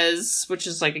does, which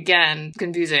is like, again,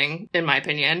 confusing in my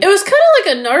opinion. It was kind of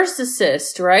like a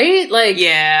narcissist, right? Like,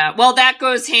 yeah. Well, that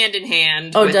goes hand in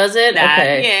hand. Oh, does it? That.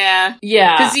 Okay. Yeah.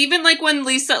 Yeah. Because even like when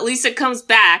Lisa comes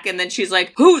back and then she's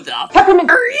like, who the fuck are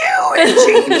you?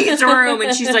 In Jamie's room,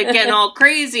 and she's like getting all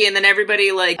crazy, and then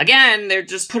everybody like, again, they're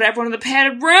just put everyone in the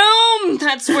padded room.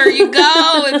 That's where you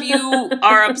go if you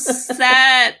are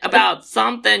upset about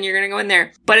something, you're gonna go in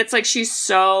there. But it's like she's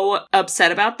so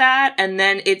upset about that, and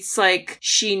then it's like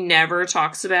she never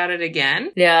talks about it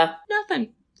again. Yeah.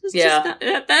 Nothing.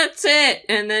 That's it.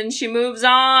 And then she moves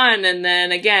on. And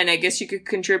then again, I guess you could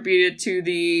contribute it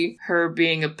to her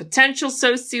being a potential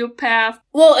sociopath.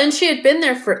 Well, and she had been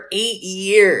there for 8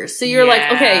 years. So you're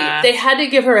like, okay, they had to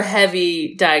give her a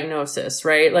heavy diagnosis,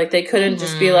 right? Like they couldn't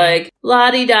just be like,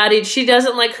 la-di-da-di. She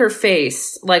doesn't like her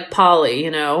face, like Polly, you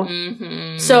know?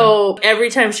 Mm-hmm. So every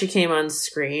time she came on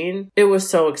screen, it was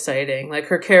so exciting. Like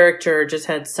her character just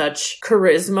had such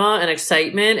charisma and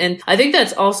excitement. And I think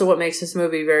that's also what makes this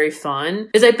movie very fun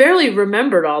is I barely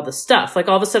remembered all the stuff. Like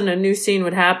all of a sudden a new scene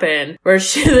would happen where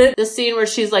the scene where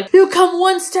she's like, you come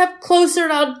one step closer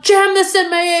and I'll jam this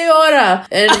in my aorta.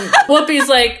 And Whoopi's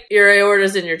like, your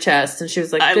aorta's in your chest. And she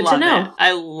was like, good to know.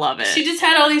 I love it. She just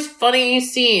had all these funny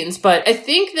scenes. But I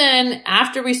think then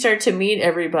after we start to meet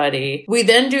everybody, we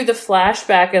then do the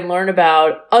flashback and learn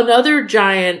about another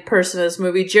giant person in this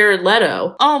movie, Jared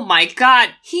Leto. Oh my God.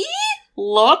 He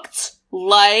looked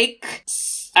like,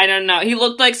 I don't know, he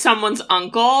looked like someone's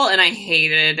uncle, and I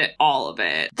hated all of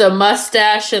it. The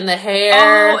mustache and the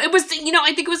hair. Oh, it was,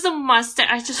 I think it was the mustache.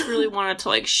 I just really wanted to,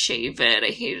 like, shave it. I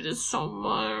hated it so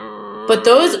much. But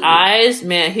those eyes,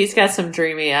 man, he's got some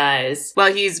dreamy eyes.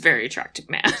 Well, he's a very attractive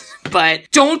man.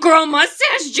 But don't grow a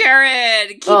mustache, Jared!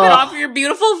 Keep it off your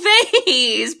beautiful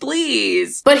face,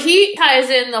 please. But he ties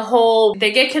in the whole,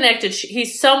 they get connected.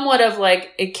 He's somewhat of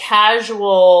like a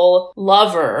casual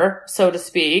lover, so to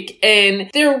speak. And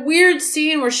their weird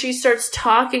scene where she starts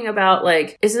talking about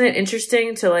like, isn't it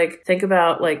interesting to like think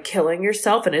about like killing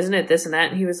yourself? And isn't it this and that?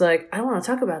 And he was like, I don't want to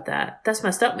talk about that. That's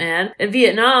messed up, man. In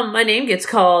Vietnam, my name gets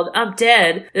called. I'm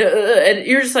dead. And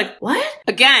you're just like, what?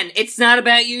 Again, it's not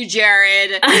about you,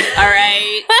 Jared. All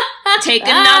right? Take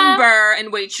a number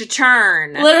and wait your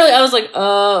turn. Literally, I was like,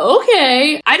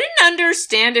 okay. I didn't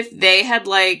understand if they had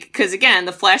like, because again,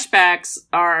 the flashbacks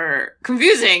are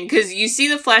confusing because you see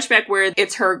the flashback where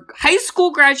it's her high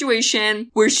school graduation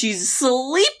where she's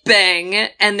sleeping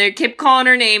and they keep calling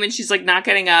her name and she's like not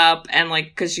getting up and like,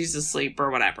 because she's asleep or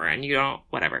whatever and you don't,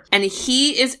 whatever. And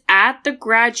he is at the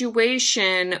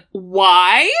graduation.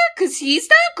 Why? Because he's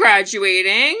not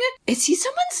graduating. Is he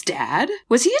someone's dad?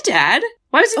 Was he a dad?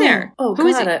 Why was he there? Oh, Who God.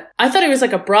 is he? I thought he was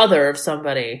like a brother of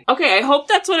somebody. Okay, I hope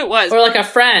that's what it was. Or like a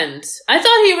friend. I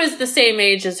thought he was the same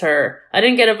age as her. I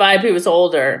didn't get a vibe he was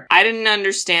older. I didn't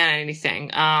understand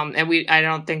anything. And I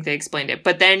don't think they explained it.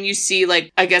 But then you see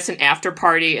like, I guess an after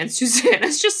party and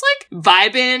Susanna's just like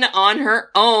vibing on her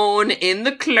own in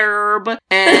the club.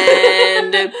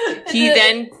 And he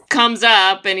then comes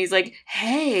up and he's like,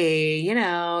 hey,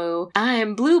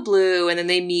 I'm Blue. And then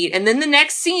they meet. And then the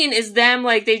next scene is them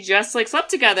like, they just like slept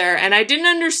together. And I didn't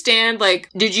understand, like,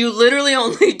 did you literally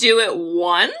only do it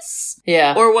once?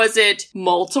 Yeah. Or was it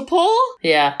multiple?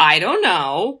 Yeah. I don't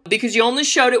know. Because you only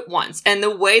showed it once. And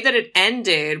the way that it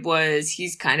ended was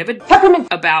he's kind of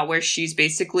about where she's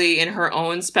basically in her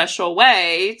own special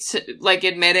way, like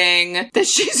admitting that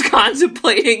she's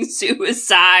contemplating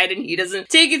suicide and he doesn't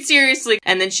take it seriously.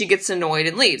 And then she gets annoyed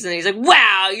and leaves. And he's like,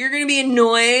 wow, you're gonna be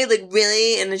annoyed? Like,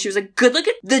 really? And then she was like, good luck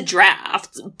at the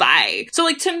draft. Bye. So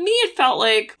like, to me, it felt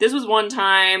like this was one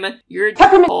time, you're a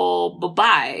oh,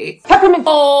 bye-bye.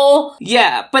 Oh.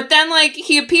 Yeah, but then, like,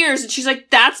 he appears and she's like,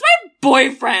 that's my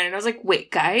boyfriend. And I was like,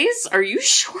 wait, guys, are you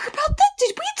sure about that?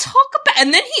 Did we talk about...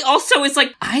 And then he also is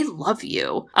like, I love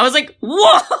you. I was like,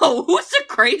 whoa, who's the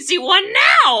crazy one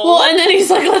now? Well, and then he's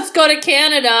like, let's go to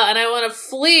Canada and I want to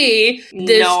flee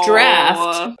this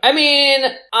draft. I mean,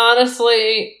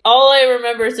 honestly, all I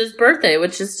remember is his birthday,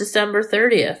 which is December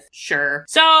 30th. Sure.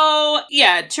 So,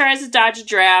 yeah, tries to dodge a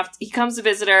draft. He comes to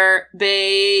visit her.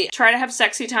 They try to have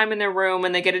sexy time in their room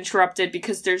and they get interrupted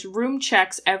because there's room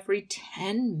checks every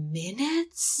 10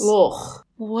 minutes? Ugh.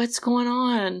 What's going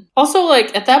on? Also,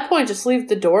 like, at that point, just leave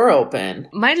the door open.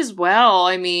 Might as well.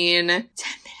 I mean, 10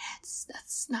 minutes.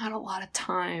 That's not a lot of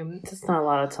time. That's not a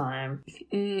lot of time.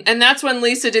 And that's when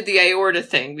Lisa did the aorta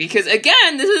thing. Because,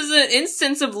 again, this is an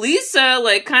instance of Lisa,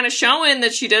 like, kind of showing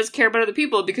that she does care about other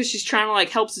people because she's trying to, like,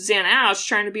 help Susanna out. She's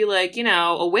trying to be, like,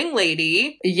 a wing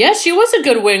lady. Yeah, she was a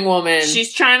good wing woman.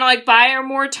 She's trying to, like, buy her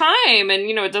more time. And,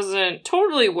 it doesn't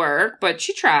totally work, but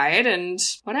she tried and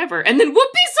whatever. And then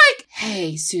Whoopi's like,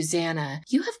 hey, Susanna,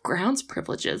 you have grounds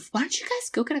privileges. Why don't you guys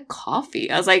go get a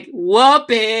coffee? I was like,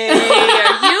 Whoopi,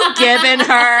 are you giving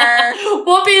her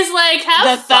Whoopi's like,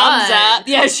 have the fun. Thumbs up.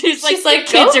 Yeah, she's like,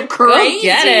 kids are crazy.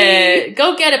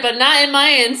 Go get it, but not in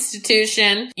my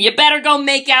institution. You better go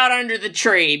make out under the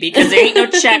tree because there ain't no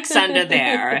checks under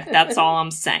there. That's all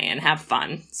I'm saying. Have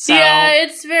fun. So yeah,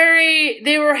 it's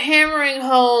they were hammering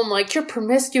home, like, you're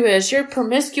promiscuous.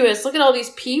 Look at all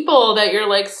these people that you're,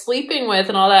 like, sleeping with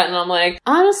and all that. And I'm like,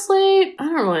 honestly, I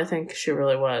don't really think she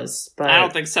really was. But I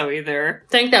don't think so either.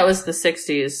 I think that was the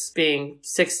 60s being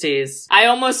 60s. I I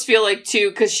almost feel like,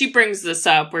 too, because she brings this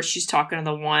up where she's talking to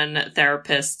the one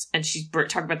therapist and she's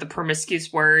talking about the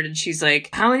promiscuous word and she's like,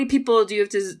 how many people do you have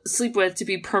to sleep with to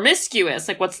be promiscuous?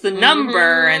 Like, what's the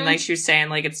number? And like she was saying,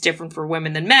 like, it's different for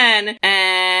women than men.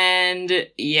 And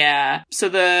yeah. So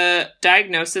the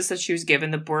diagnosis that she was given,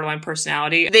 the borderline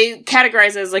personality, they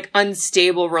categorize it as like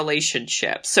unstable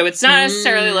relationships. So it's not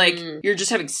necessarily like you're just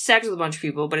having sex with a bunch of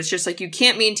people, but it's just like you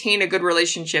can't maintain a good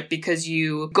relationship because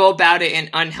you go about it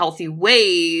in unhealthy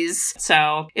ways.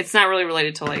 So it's not really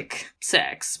related to like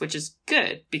sex, which is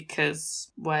good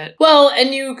because what? Well,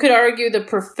 and you could argue the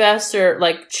professor,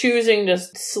 like choosing to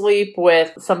sleep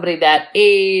with somebody that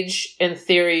age, in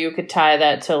theory, you could tie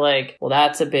that to like, well,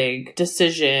 that's a big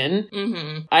decision.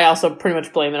 Mm-hmm. I also pretty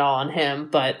much blame it all on him,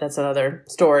 but that's another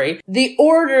story. The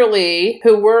orderly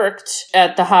who worked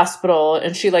at the hospital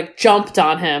and she like jumped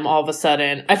on him all of a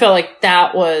sudden, I felt like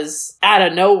that was out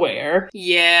of nowhere.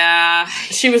 Yeah.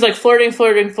 She was like flirting,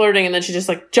 and then she just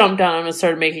like jumped on him and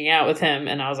started making out with him.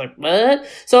 And I was like, what?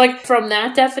 So like from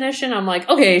that definition, I'm like,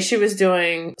 okay, she was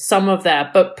doing some of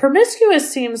that, but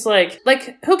promiscuous seems like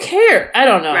who cares? I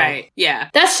don't know. Right. Yeah.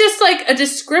 That's just like a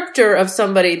descriptor of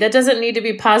somebody that doesn't need to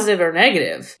be positive or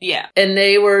negative. Yeah. And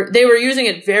they were using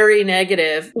it very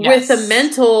negative with a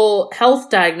mental health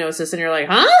diagnosis. And you're like,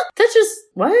 huh? That's just,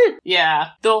 what? Yeah.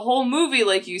 The whole movie,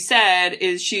 like you said,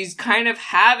 is she's kind of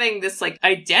having this like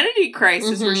identity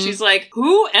crisis where she's like,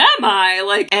 who am I?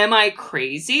 Like, am I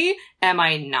crazy? Am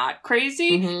I not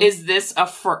crazy? Mm-hmm. Is this a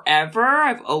forever?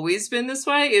 I've always been this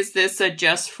way. Is this a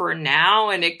just for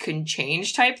now and it can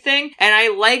change type thing? And I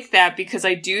like that because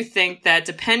I do think that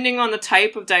depending on the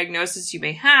type of diagnosis you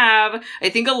may have, I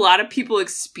think a lot of people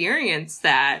experience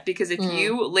that because if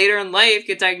you later in life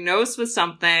get diagnosed with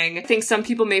something, I think some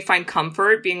people may find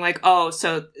comfort being like, oh,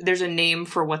 so there's a name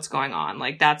for what's going on.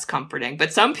 Like that's comforting.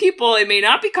 But some people, it may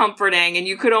not be comforting. And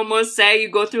you could almost say you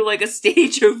go through like a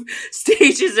stages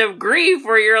of grief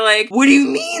where you're like, what do you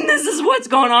mean this is what's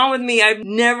going on with me? I've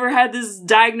never had this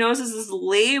diagnosis, this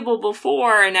label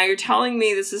before, and now you're telling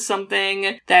me this is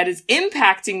something that is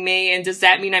impacting me, and does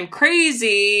that mean I'm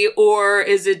crazy, or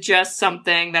is it just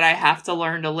something that I have to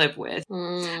learn to live with?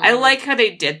 I like how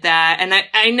they did that, and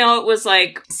I know it was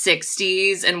like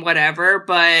 60s and whatever,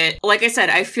 but like I said,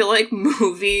 I feel like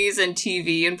movies and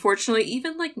TV, unfortunately,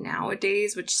 even like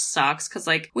nowadays, which sucks, because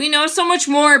like, we know so much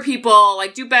more, people,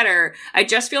 like, do better. I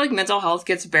just feel like mental health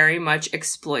gets very much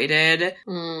exploited.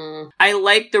 I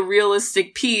like the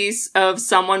realistic piece of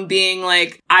someone being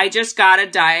like, I just got a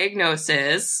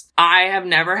diagnosis. I have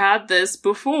never had this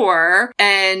before.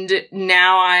 And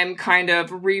now I'm kind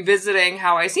of revisiting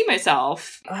how I see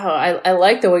myself. Oh, I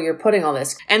like the way you're putting all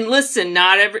this. And listen,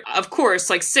 of course,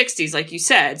 like 60s, like you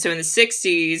said. So in the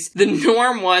 60s, the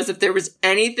norm was if there was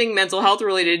anything mental health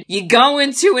related, you go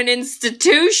into an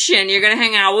institution, you're going to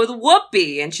hang out with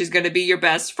Whoopi and she's going to be your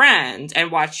best friend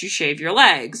and watch you shave your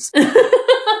legs.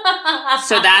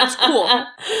 So that's cool.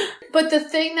 But the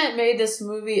thing that made this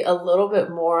movie a little bit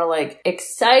more, like,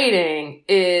 exciting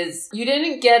is you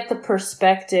didn't get the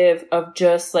perspective of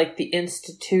just, like, the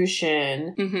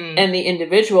institution and the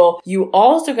individual. You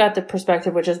also got the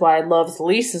perspective, which is why I love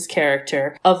Lisa's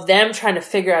character, of them trying to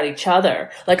figure out each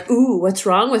other. Like, ooh, what's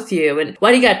wrong with you? And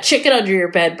why do you got chicken under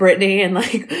your bed, Brittany? And,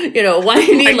 like, you know, why do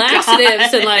you need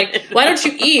laxatives? And, like, why don't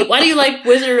you eat? Why do you like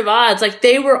Wizard of Oz? Like,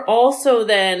 they were also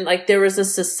then, like, there was a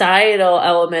societal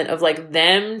element of, like,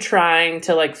 them trying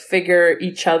to like figure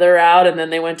each other out, and then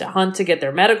they went to hunt to get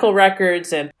their medical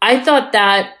records, and I thought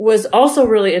that was also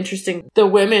really interesting, the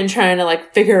women trying to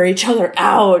like figure each other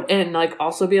out and like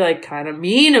also be like kind of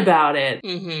mean about it,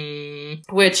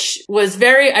 which was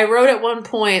very, I wrote at one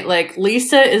point like,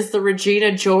 Lisa is the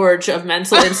Regina George of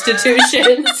mental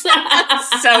institutions.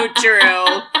 So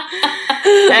true.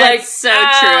 That's like, so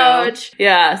ouch. true.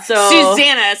 Yeah, so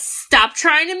Susanna, stop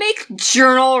trying to make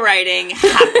journal writing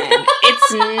happen.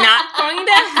 It's not going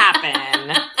to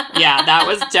happen. Yeah, that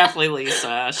was definitely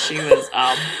Lisa. She was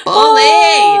a bully.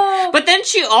 Oh. But then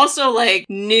she also like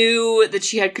knew that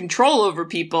she had control over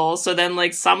people. So then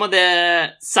like some of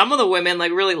the women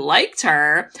like really liked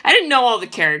her. I didn't know all the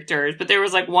characters, but there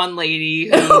was like one lady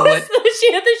who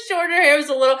she had the shorter hair.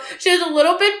 She was a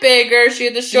little bit bigger. She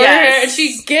had the shorter hair, and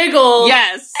she giggled.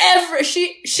 Yes,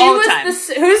 she all was the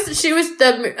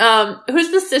time.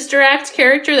 Who's the Sister Act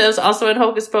character that was also in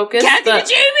Hocus Pocus? Kathy and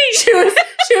Jamie. She was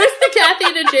the Kathy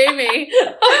and Jamie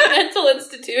of mental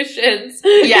institutions.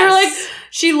 Yes. They were like,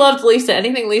 She loved Lisa.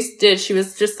 Anything Lisa did, she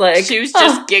was just like... She was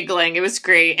just giggling. It was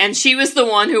great. And she was the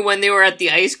one who, when they were at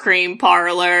the ice cream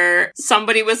parlor,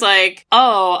 somebody was like,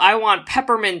 oh, I want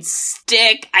peppermint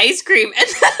stick ice cream. And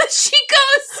then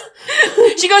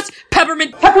she goes,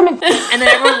 peppermint. And then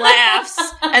everyone laughs.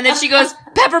 And then she goes,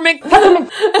 peppermint.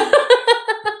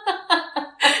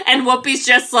 And Whoopi's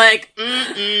just like,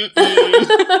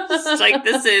 It's like,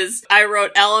 I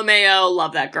wrote LMAO,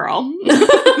 love that girl.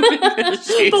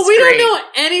 But we don't know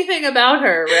anything about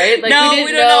her, right? Like, no,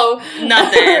 we don't know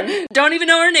nothing. Don't even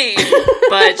know her name.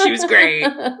 But she was great.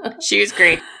 She was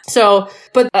great. So,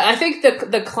 but I think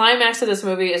the climax of this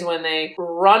movie is when they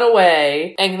run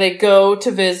away and they go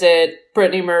to visit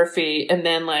Brittany Murphy, and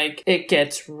then, like, it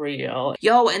gets real.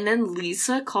 Yo, and then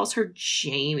Lisa calls her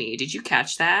Jamie. Did you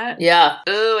catch that? Yeah.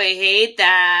 Oh, I hate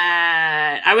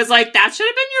that. I was like, that should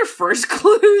have been your first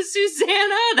clue,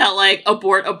 Susanna. That, like,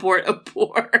 abort.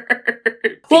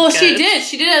 Well, she did.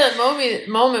 She did have that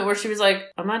moment where she was like,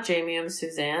 I'm not Jamie, I'm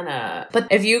Susanna. But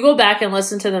if you go back and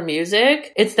listen to the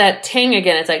music, it's that ting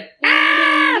again. It's like,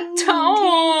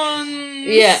 tones.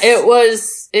 Yeah,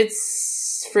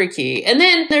 it's freaky. And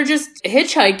then they're just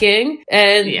hitchhiking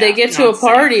and they get to a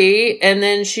party and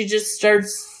then she just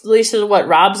starts, Lisa,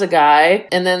 robs a guy,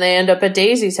 and then they end up at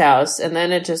Daisy's house, and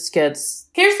then it just gets...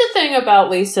 Here's the thing about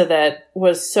Lisa that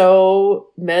was so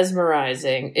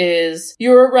mesmerizing is,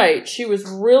 you were right, she was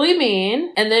really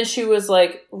mean, and then she was,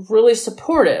 like, really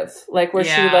supportive, like, where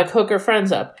she would, like, hook her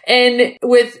friends up. And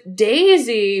with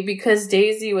Daisy, because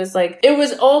Daisy was, like, it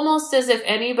was almost as if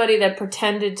anybody that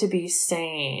pretended to be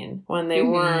sane when they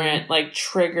weren't, like,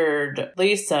 triggered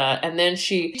Lisa, and then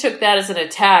she took that as an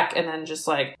attack, and then just,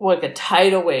 like a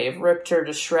tidal wave ripped her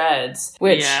to shreds,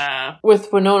 which,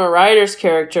 with Winona Ryder's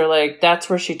character, like, that's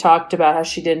where she talked about how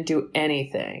she didn't do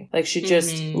anything. Like, she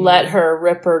just let her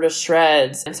rip her to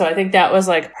shreds. And so I think that was,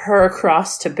 like, her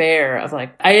cross to bear of,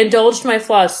 like, I indulged my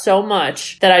flaws so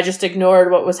much that I just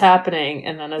ignored what was happening.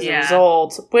 And then as a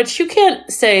result, which you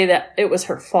can't say that it was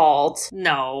her fault.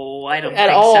 No, I don't at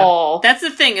think all. So. That's the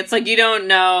thing. It's like, you don't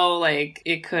know, like,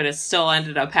 it could have still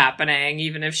ended up happening,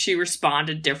 even if she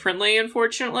responded differently,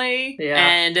 unfortunately. Yeah.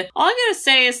 And all I'm gonna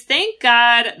say is thank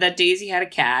God that Daisy had a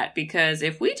cat, because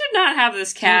if we did not have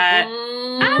this cat,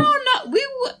 I don't know.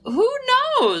 Who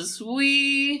knows?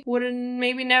 We would have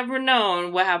maybe never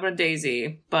known what happened to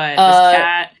Daisy. But this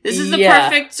cat, this is the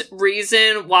perfect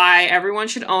reason why everyone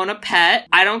should own a pet.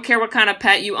 I don't care what kind of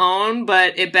pet you own,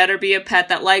 but it better be a pet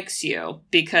that likes you.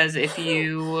 Because if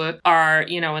you are,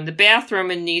 in the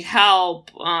bathroom and need help,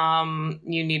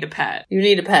 you need a pet. You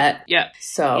need a pet. Yeah.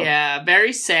 So. Yeah,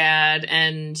 very sad.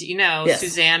 And,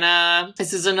 Susanna,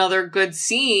 this is another good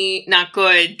scene. Not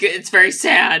good. It's very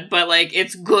sad, but, like,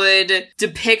 it's good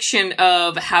depiction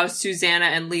of how Susanna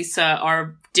and Lisa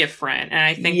are different. And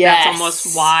I think that's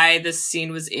almost why this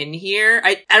scene was in here.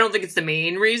 I don't think it's the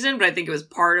main reason, but I think it was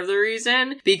part of the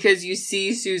reason, because you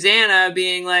see Susanna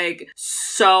being, like,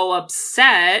 so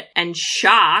upset and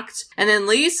shocked, and then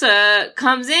Lisa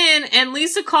comes in and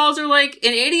Lisa calls her, like,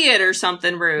 an idiot or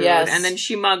something rude. And then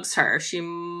she mugs her. She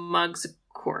mugs a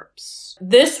corpse.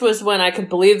 This was when I could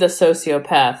believe the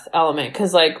sociopath element,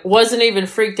 because, like, wasn't even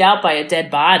freaked out by a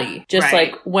dead body. Just,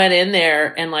 like, went in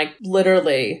there and, like,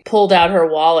 literally pulled out her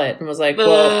wallet and was like,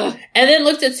 whoa. And then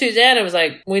looked at Susanna and was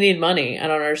like, we need money. I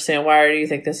don't understand. Why do you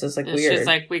think this is, like, weird? She's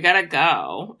like, we gotta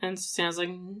go. And Susanna's like,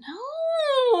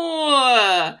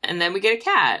 no. And then we get a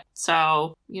cat.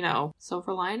 So,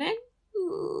 silver lining?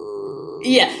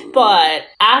 Yeah, but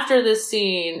after this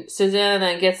scene, Susanna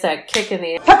then gets that kick in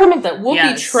the peppermint that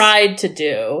Whoopi tried to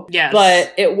do. Yes.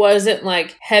 But it wasn't,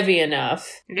 like, heavy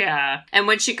enough. Yeah. And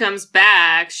when she comes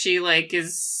back, she, like,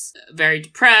 is very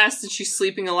depressed and she's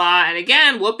sleeping a lot. And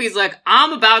again, Whoopi's like,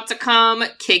 I'm about to come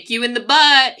kick you in the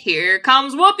butt. Here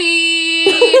comes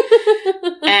Whoopi.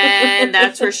 And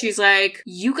that's where she's like,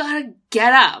 you gotta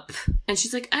get up. And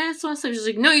she's like, I just want to sleep. She's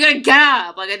like, no, you gotta get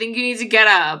up. Like, I think you need to get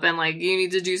up and, like, you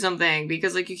need to do something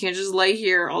because, like, you can't just lay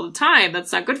here all the time.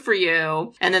 That's not good for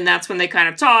you. And then that's when they kind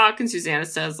of talk and Susanna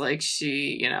says, like,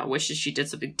 she, wishes she did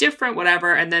something different,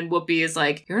 whatever. And then Whoopi is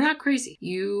like, you're not crazy.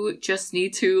 You just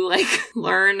need to, like,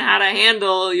 learn how to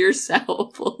handle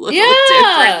yourself a little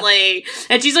differently.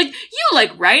 And she's like, you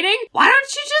like writing? Why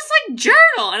don't you just, like,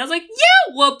 journal? And I was like,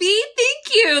 yeah, Whoopi,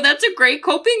 thank you. That's a great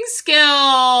coping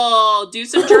skill. Do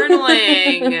some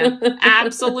journaling.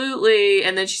 Absolutely.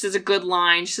 And then she says a good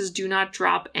line. She says, do not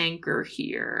drop anchor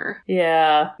here.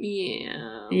 Yeah.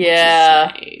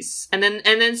 Yeah. Nice. And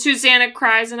then Susanna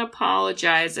cries and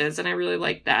apologizes, and I really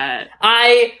like that.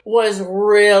 I was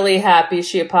really happy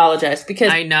she apologized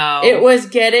because I know it was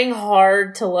getting getting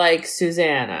hard to like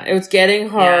Susanna. It was getting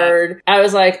hard. I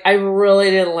was like, I really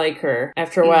didn't like her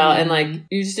after a while. And like,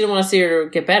 you just didn't want to see her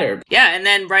get better. Yeah, and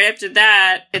then right after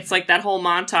that, it's like that whole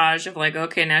montage of like,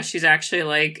 okay, now she's actually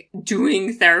like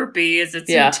doing therapy as its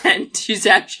intent. She's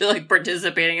actually like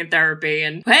participating in therapy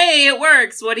and hey, it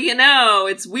works. What do you know?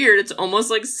 It's weird. It's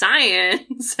almost like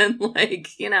science. And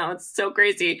like, you know, it's so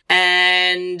crazy.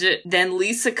 And then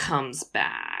Lisa comes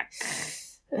back.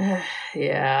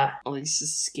 Yeah.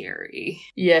 Lisa's scary.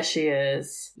 Yeah, she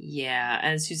is. Yeah,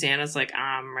 and Susanna's like,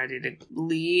 I'm ready to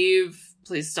leave.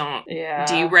 Please don't Yeah.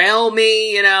 derail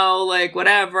me, you know, like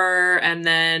whatever. And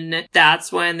then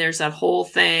that's when there's that whole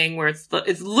thing where it's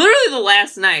literally the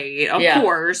last night, of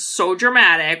course, so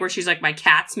dramatic, where she's like, my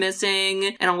cat's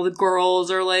missing and all the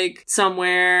girls are like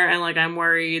somewhere. And like, I'm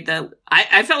worried that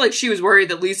I felt like she was worried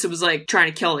that Lisa was like trying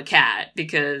to kill the cat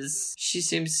because she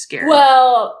seems scared.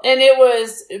 Well, and it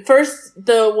was first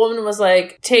the woman was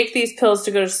like, take these pills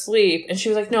to go to sleep. And she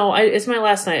was like, no, it's my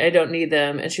last night. I don't need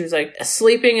them. And she was like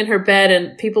sleeping in her bed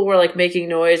and people were like making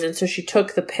noise. And so she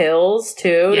took the pills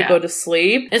too to go to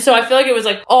sleep. And so I feel like it was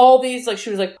like all these, like she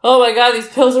was like, oh my God, these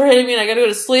pills are hitting me and I gotta go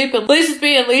to sleep. And Lisa's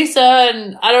being Lisa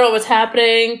and I don't know what's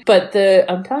happening. But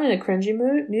I'm telling you, the cringy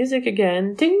music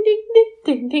again. Ding, ding,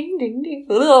 ding, ding, ding, ding.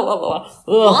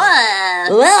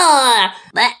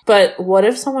 But what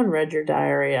if someone read your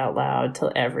diary out loud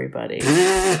to everybody?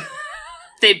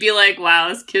 They'd be like, wow,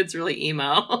 this kid's really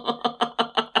emo.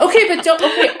 Okay, but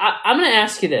I'm going to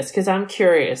ask you this because I'm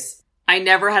curious. I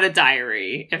never had a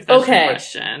diary, if that's the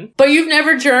question. But you've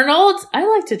never journaled? I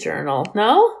like to journal.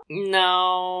 No?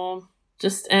 No.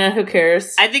 Just, who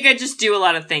cares? I think I just do a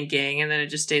lot of thinking and then it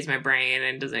just stays in my brain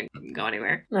and doesn't go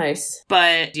anywhere. Nice.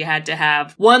 But you had to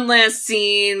have one last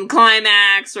scene,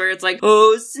 climax, where it's like,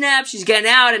 oh snap, she's getting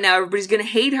out and now everybody's gonna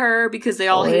hate her because they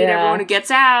all hate everyone who gets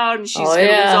out and she's gonna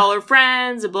lose all her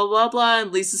friends and blah, blah, blah.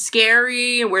 And Lisa's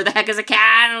scary and where the heck is a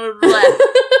cat? And blah, blah.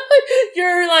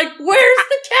 You're like, where's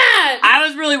the cat? I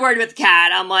was really worried about the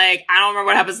cat. I'm like, I don't remember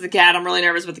what happens to the cat. I'm really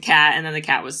nervous with the cat. And then the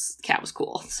cat was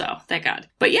cool. So thank God.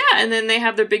 But yeah, and then they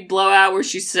have their big blowout where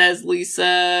she says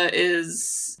Lisa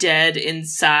is dead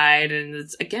inside. And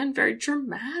it's, again, very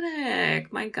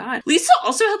dramatic. My God. Lisa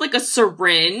also had like a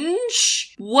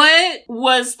syringe. What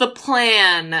was the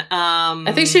plan?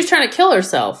 I think she was trying to kill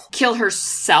herself. Kill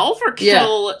herself or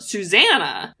kill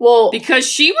Susanna? Well, because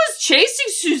she was chasing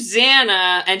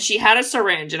Susanna and she had a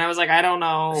syringe. And I was like, I don't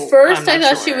know. First, I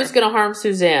thought she was going to harm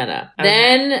Susanna. Okay.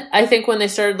 Then, I think when they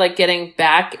started like getting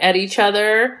back at each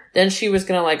other, then she was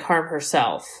going to like harm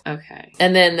herself. Okay.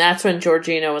 And then that's when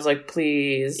Georgina was like,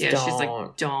 please don't. She's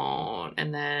like, don't.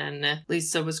 And then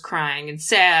Lisa was crying and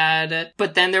sad.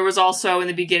 But then there was also in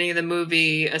the beginning of the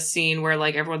movie a scene where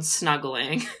like everyone's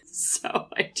snuggling. So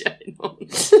I don't know.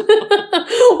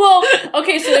 Well,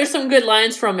 okay, so there's some good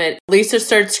lines from it. Lisa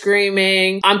starts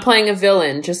screaming, I'm playing a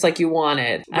villain just like you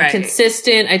wanted. I'm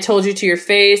consistent. I told you to your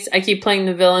face. I keep playing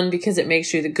the villain because it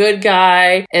makes you the good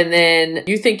guy. And then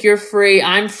you think you're free.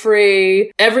 I'm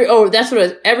free. That's what it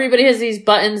was. Everybody has these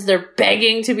buttons. They're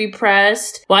begging to be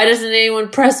pressed. Why doesn't anyone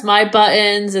press my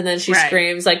buttons? And then she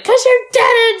screams like, 'cause you're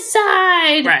dead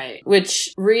inside. Right.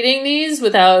 Which reading these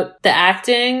without the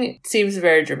acting seems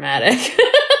very dramatic.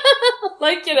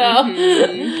 Like, you know.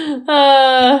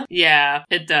 Mm-hmm. Yeah,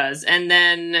 it does. And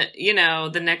then, you know,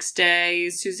 the next day,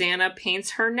 Susanna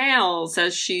paints her nails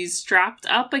as she's strapped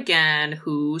up again.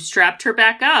 Who strapped her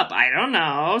back up? I don't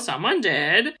know. Someone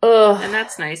did. And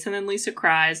that's nice. And then Lisa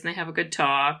cries and they have a good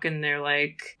talk and they're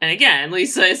like, and again,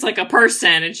 Lisa is like a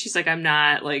person and she's like, I'm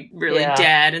not like really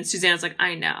dead. And Susanna's like,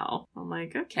 I know. I'm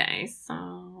like, okay,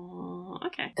 so,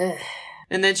 okay.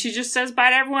 And then she just says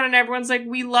bye to everyone, and everyone's like,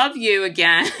 we love you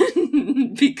again.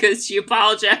 Because she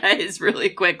apologized really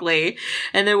quickly.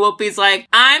 And then Whoopi's like,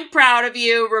 I'm proud of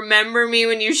you. Remember me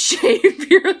when you shave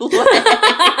your leg.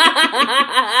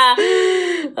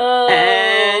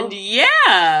 And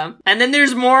yeah. And then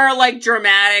there's more like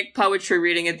dramatic poetry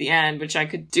reading at the end, which I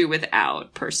could do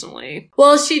without, personally.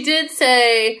 Well, she did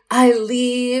say, I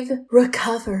leave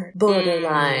recovered,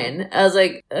 borderline. I was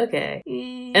like, okay.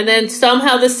 And then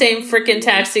somehow the same freaking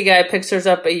taxi guy picks her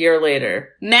up a year later.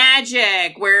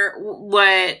 Magic!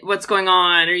 What's going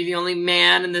on? Are you the only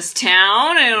man in this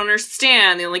town? I don't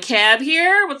understand. The only cab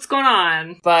here? What's going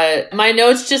on? But my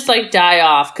notes just like die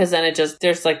off because then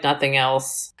there's like nothing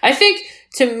else. I think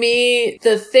To me,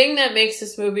 the thing that makes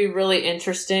this movie really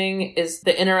interesting is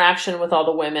the interaction with all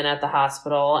the women at the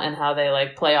hospital and how they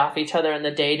like play off each other in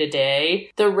the day to day.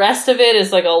 The rest of it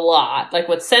is like a lot. Like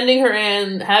with sending her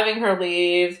in, having her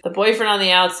leave, the boyfriend on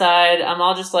the outside, I'm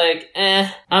all just like,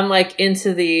 I'm like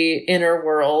into the inner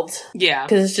world. Yeah.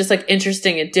 Because it's just like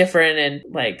interesting and different and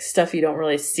like stuff you don't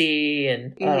really see.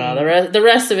 And I don't know, the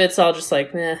rest of it's all just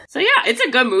like, meh. So yeah, it's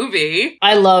a good movie.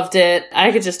 I loved it.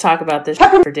 I could just talk about this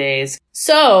for days.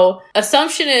 So,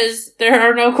 assumption is there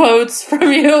are no quotes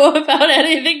from you about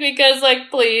anything because,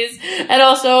 like, please. And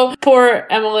also, poor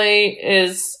Emily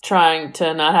is trying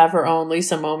to not have her own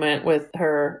Lisa moment with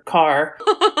her car.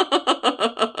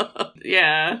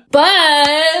 Yeah.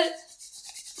 But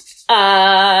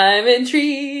I'm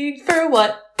intrigued for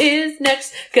what is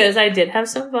next because I did have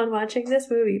some fun watching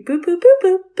this movie. Boop, boop, boop,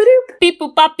 boop, boop. Beep,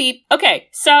 boop, bop, beep. Okay,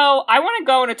 so I want to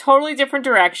go in a totally different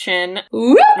direction.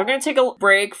 Whoop. We're going to take a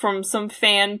break from some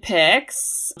fan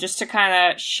picks just to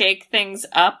kind of shake things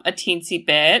up a teensy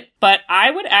bit. But I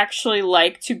would actually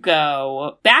like to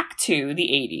go back to the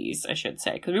 80s, I should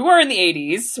say, because we were in the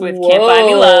 80s with Can't Buy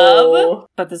Me Love.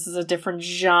 But this is a different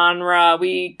genre.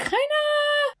 We kind of...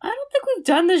 I don't think we've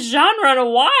done this genre in a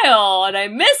while, and I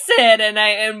miss it, and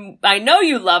I know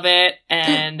you love it,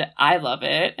 and I love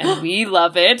it, and we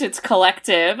love it. It's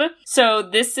collective. So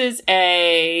this is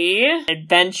a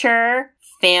adventure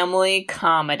family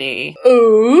comedy.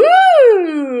 Ooh!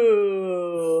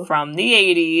 From the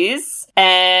 80s.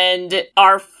 And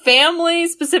our family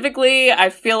specifically, I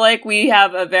feel like we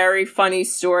have a very funny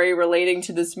story relating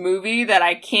to this movie that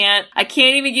I can't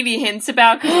even give you hints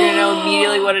about because you're gonna know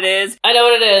immediately what it is. I know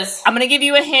what it is. I'm gonna give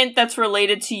you a hint that's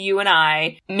related to you and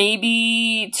I.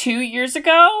 Maybe 2 years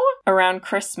ago, around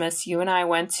Christmas, you and I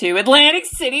went to Atlantic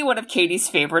City, one of Katie's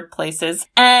favorite places,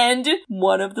 and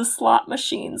one of the slot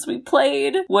machines we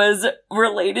played was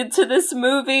related to this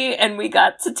movie, and we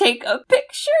got to take a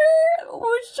picture,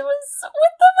 which was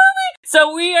with the movie.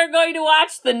 So we are going to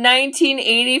watch the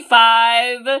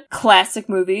 1985 classic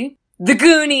movie, The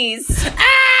Goonies. Do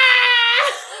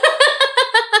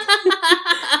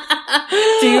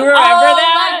you remember that? Oh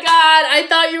my god, I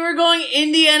thought you were going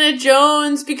Indiana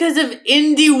Jones because of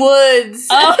Indy Woods.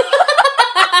 Oh.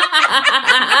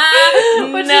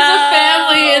 Which is a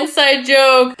family inside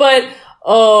joke, but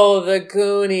oh, The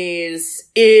Goonies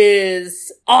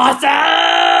is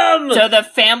awesome! So the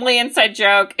family inside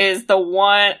joke is the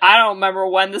one, I don't remember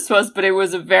when this was, but it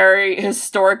was a very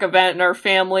historic event in our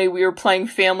family. We were playing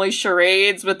family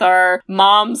charades with our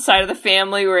mom's side of the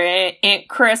family. We were at Aunt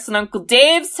Chris and Uncle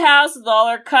Dave's house with all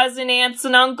our cousin aunts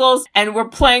and uncles, and we're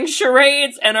playing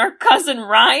charades, and our cousin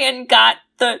Ryan got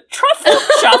the truffle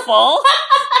shuffle,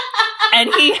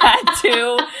 and he had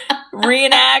to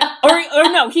reenact, or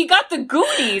no, he got the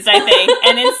Goonies, I think,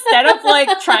 and instead of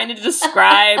like trying to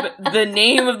describe the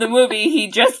name of the movie, he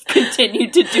just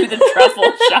continued to do the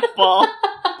truffle shuffle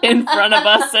in front of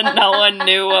us, and no one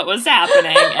knew what was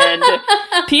happening, and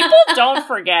people don't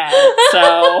forget,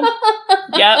 so,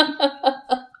 yep.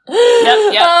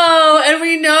 Yep. Oh, and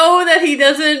we know that he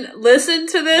doesn't listen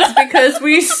to this because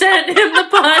we sent him the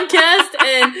podcast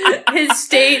and his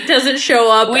state doesn't show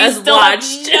up as still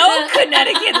watched. Have no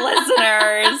Connecticut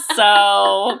listeners,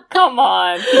 so come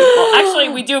on, people. Actually,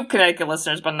 we do have Connecticut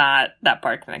listeners, but not that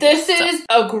part of Connecticut. This is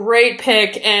a great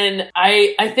pick, and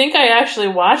I think I actually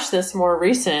watched this more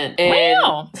recent. And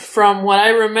wow. From what I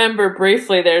remember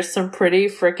briefly, there's some pretty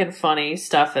freaking funny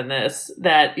stuff in this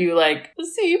that you like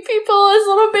see people as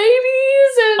little babies.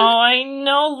 And oh, I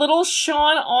know, little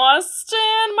Sean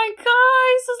Austin, my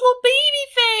guys, his little baby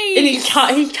face. And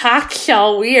he talks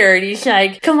so weird. He's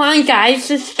like, "Come on, guys,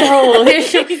 let's go.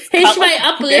 Here's my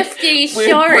uplifting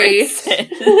story."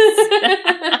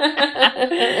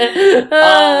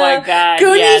 Oh my god!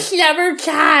 Goonies never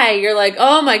die. You're like,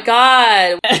 oh my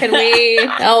god, can we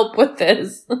help with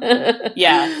this?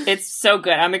 Yeah, it's so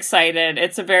good. I'm excited.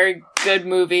 It's a very good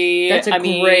movie. That's a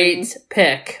great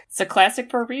pick. It's a classic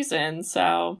for a reason,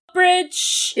 so.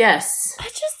 Bridge! Yes. I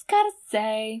just gotta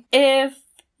say, if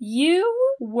you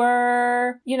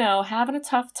were, having a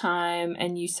tough time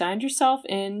and you signed yourself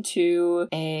into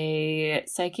a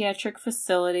psychiatric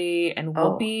facility and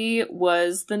Whoopi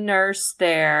was the nurse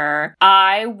there,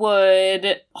 I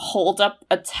would hold up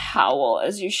a towel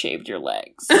as you shaved your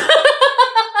legs.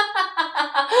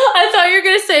 I thought you were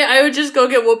going to say I would just go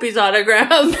get Whoopi's autograph.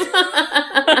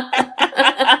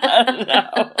 No.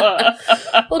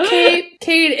 Well, Kate,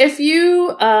 if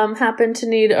you happen to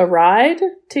need a ride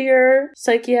to your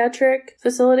psychiatric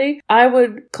facility, I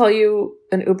would call you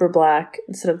an Uber Black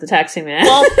instead of the taxi man.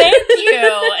 Well, thank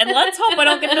you. And let's hope I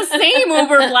don't get the same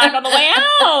Uber Black on the way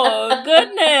out.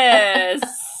 Goodness.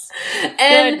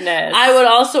 And Goodness. I would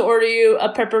also order you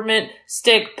a peppermint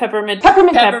stick, peppermint.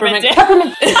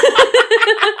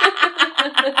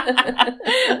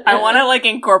 I want to like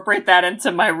incorporate that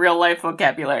into my real life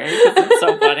vocabulary because it's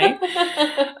so funny.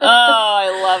 Oh,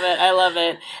 I love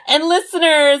it. And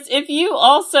listeners, if you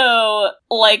also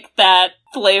like that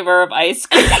flavor of ice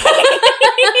cream,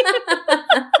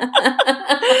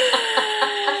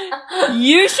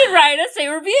 you should write us a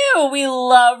review. We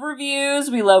love reviews.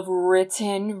 We love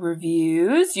written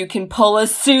reviews. You can pull a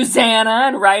Susanna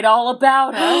and write all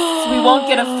about us. We won't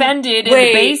get offended in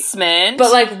the basement.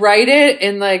 But like write it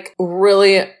in like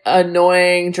really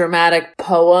annoying, dramatic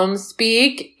poem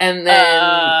speak, and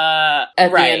then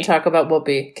at the end talk about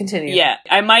Whoopi. Continue. Yeah.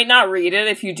 I might not read it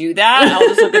if you do that. I'll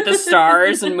just look at the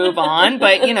stars and move on.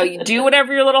 But, you know, you do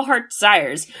whatever your little heart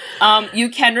desires. You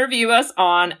can review us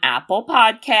on Apple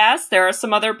Podcasts. There are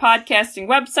some other podcasting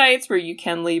websites where you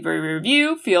can leave a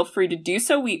review. Feel free to do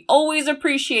so. We always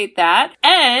appreciate that.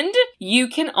 And you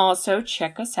can also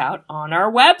check us out on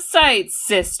our website,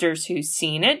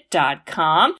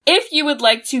 sisterswhoseenit.com. If you would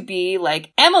like to be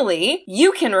like Emily,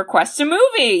 you can request a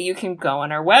movie. You can go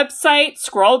on our website,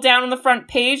 scroll down on the front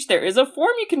page. There is a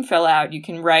form you can fill out. You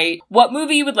can write what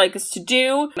movie you would like us to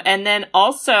do. And then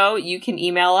also you can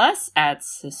email us at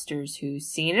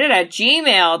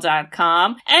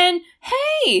sisterswhoseenit@gmail.com. And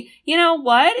hey, you know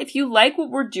what? If you like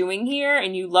what we're doing here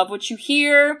and you love what you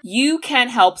hear, you can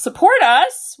help support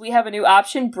us. We have a new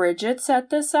option. Bridget set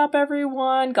this up,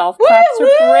 everyone. Golf claps for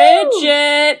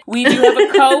Bridget. We do have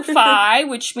a Ko-Fi,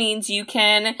 which means you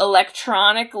can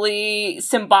electronically,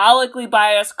 symbolically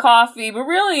buy us coffee, but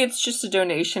really it's just a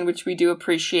donation, which we do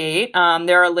appreciate.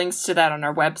 There are links to that on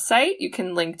our website. You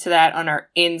can link to that on our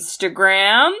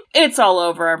Instagram. It's all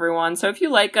over, everyone. So if you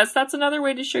like us, that's another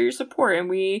way to show your support, and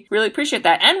we really appreciate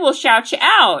that. And we'll shout you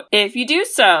out if you do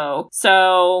so.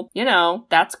 So, you know,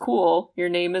 that's cool. Your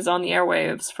name is on the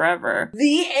airwaves forever.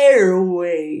 The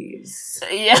airwaves.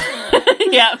 Yeah.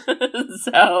 Yeah.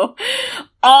 So,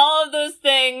 all of those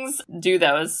things, do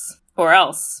those. Or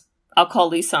else, I'll call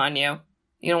Lisa on you.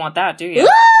 You don't want that, do you?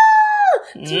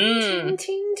 Ting,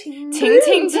 ting, ting, ting,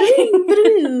 ting,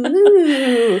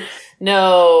 ting.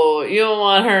 No, you don't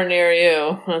want her near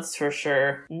you. That's for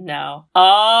sure. No.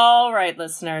 All right,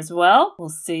 listeners. Well, we'll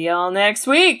see y'all next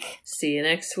week. See you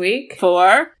next week.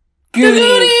 For Goonies!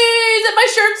 And my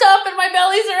shirt's up and my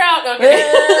bellies are out.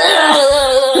 Okay.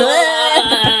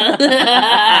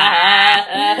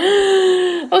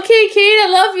 Okay, Kate, I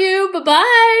love you.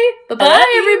 Bye-bye. Bye-bye,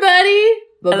 everybody.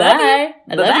 Bye-bye.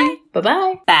 I love you.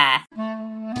 Bye-bye. Bye.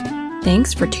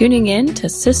 Thanks for tuning in to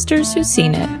Sisters Who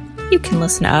Seen It. You can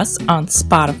listen to us on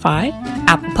Spotify,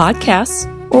 Apple Podcasts,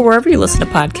 or wherever you listen to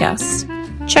podcasts.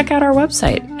 Check out our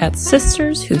website at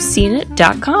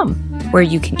sisterswhoseenit.com, where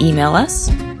you can email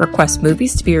us, request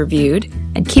movies to be reviewed,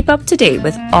 and keep up to date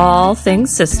with all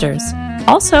things sisters.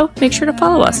 Also, make sure to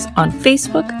follow us on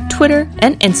Facebook, Twitter,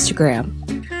 and Instagram.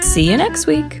 See you next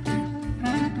week.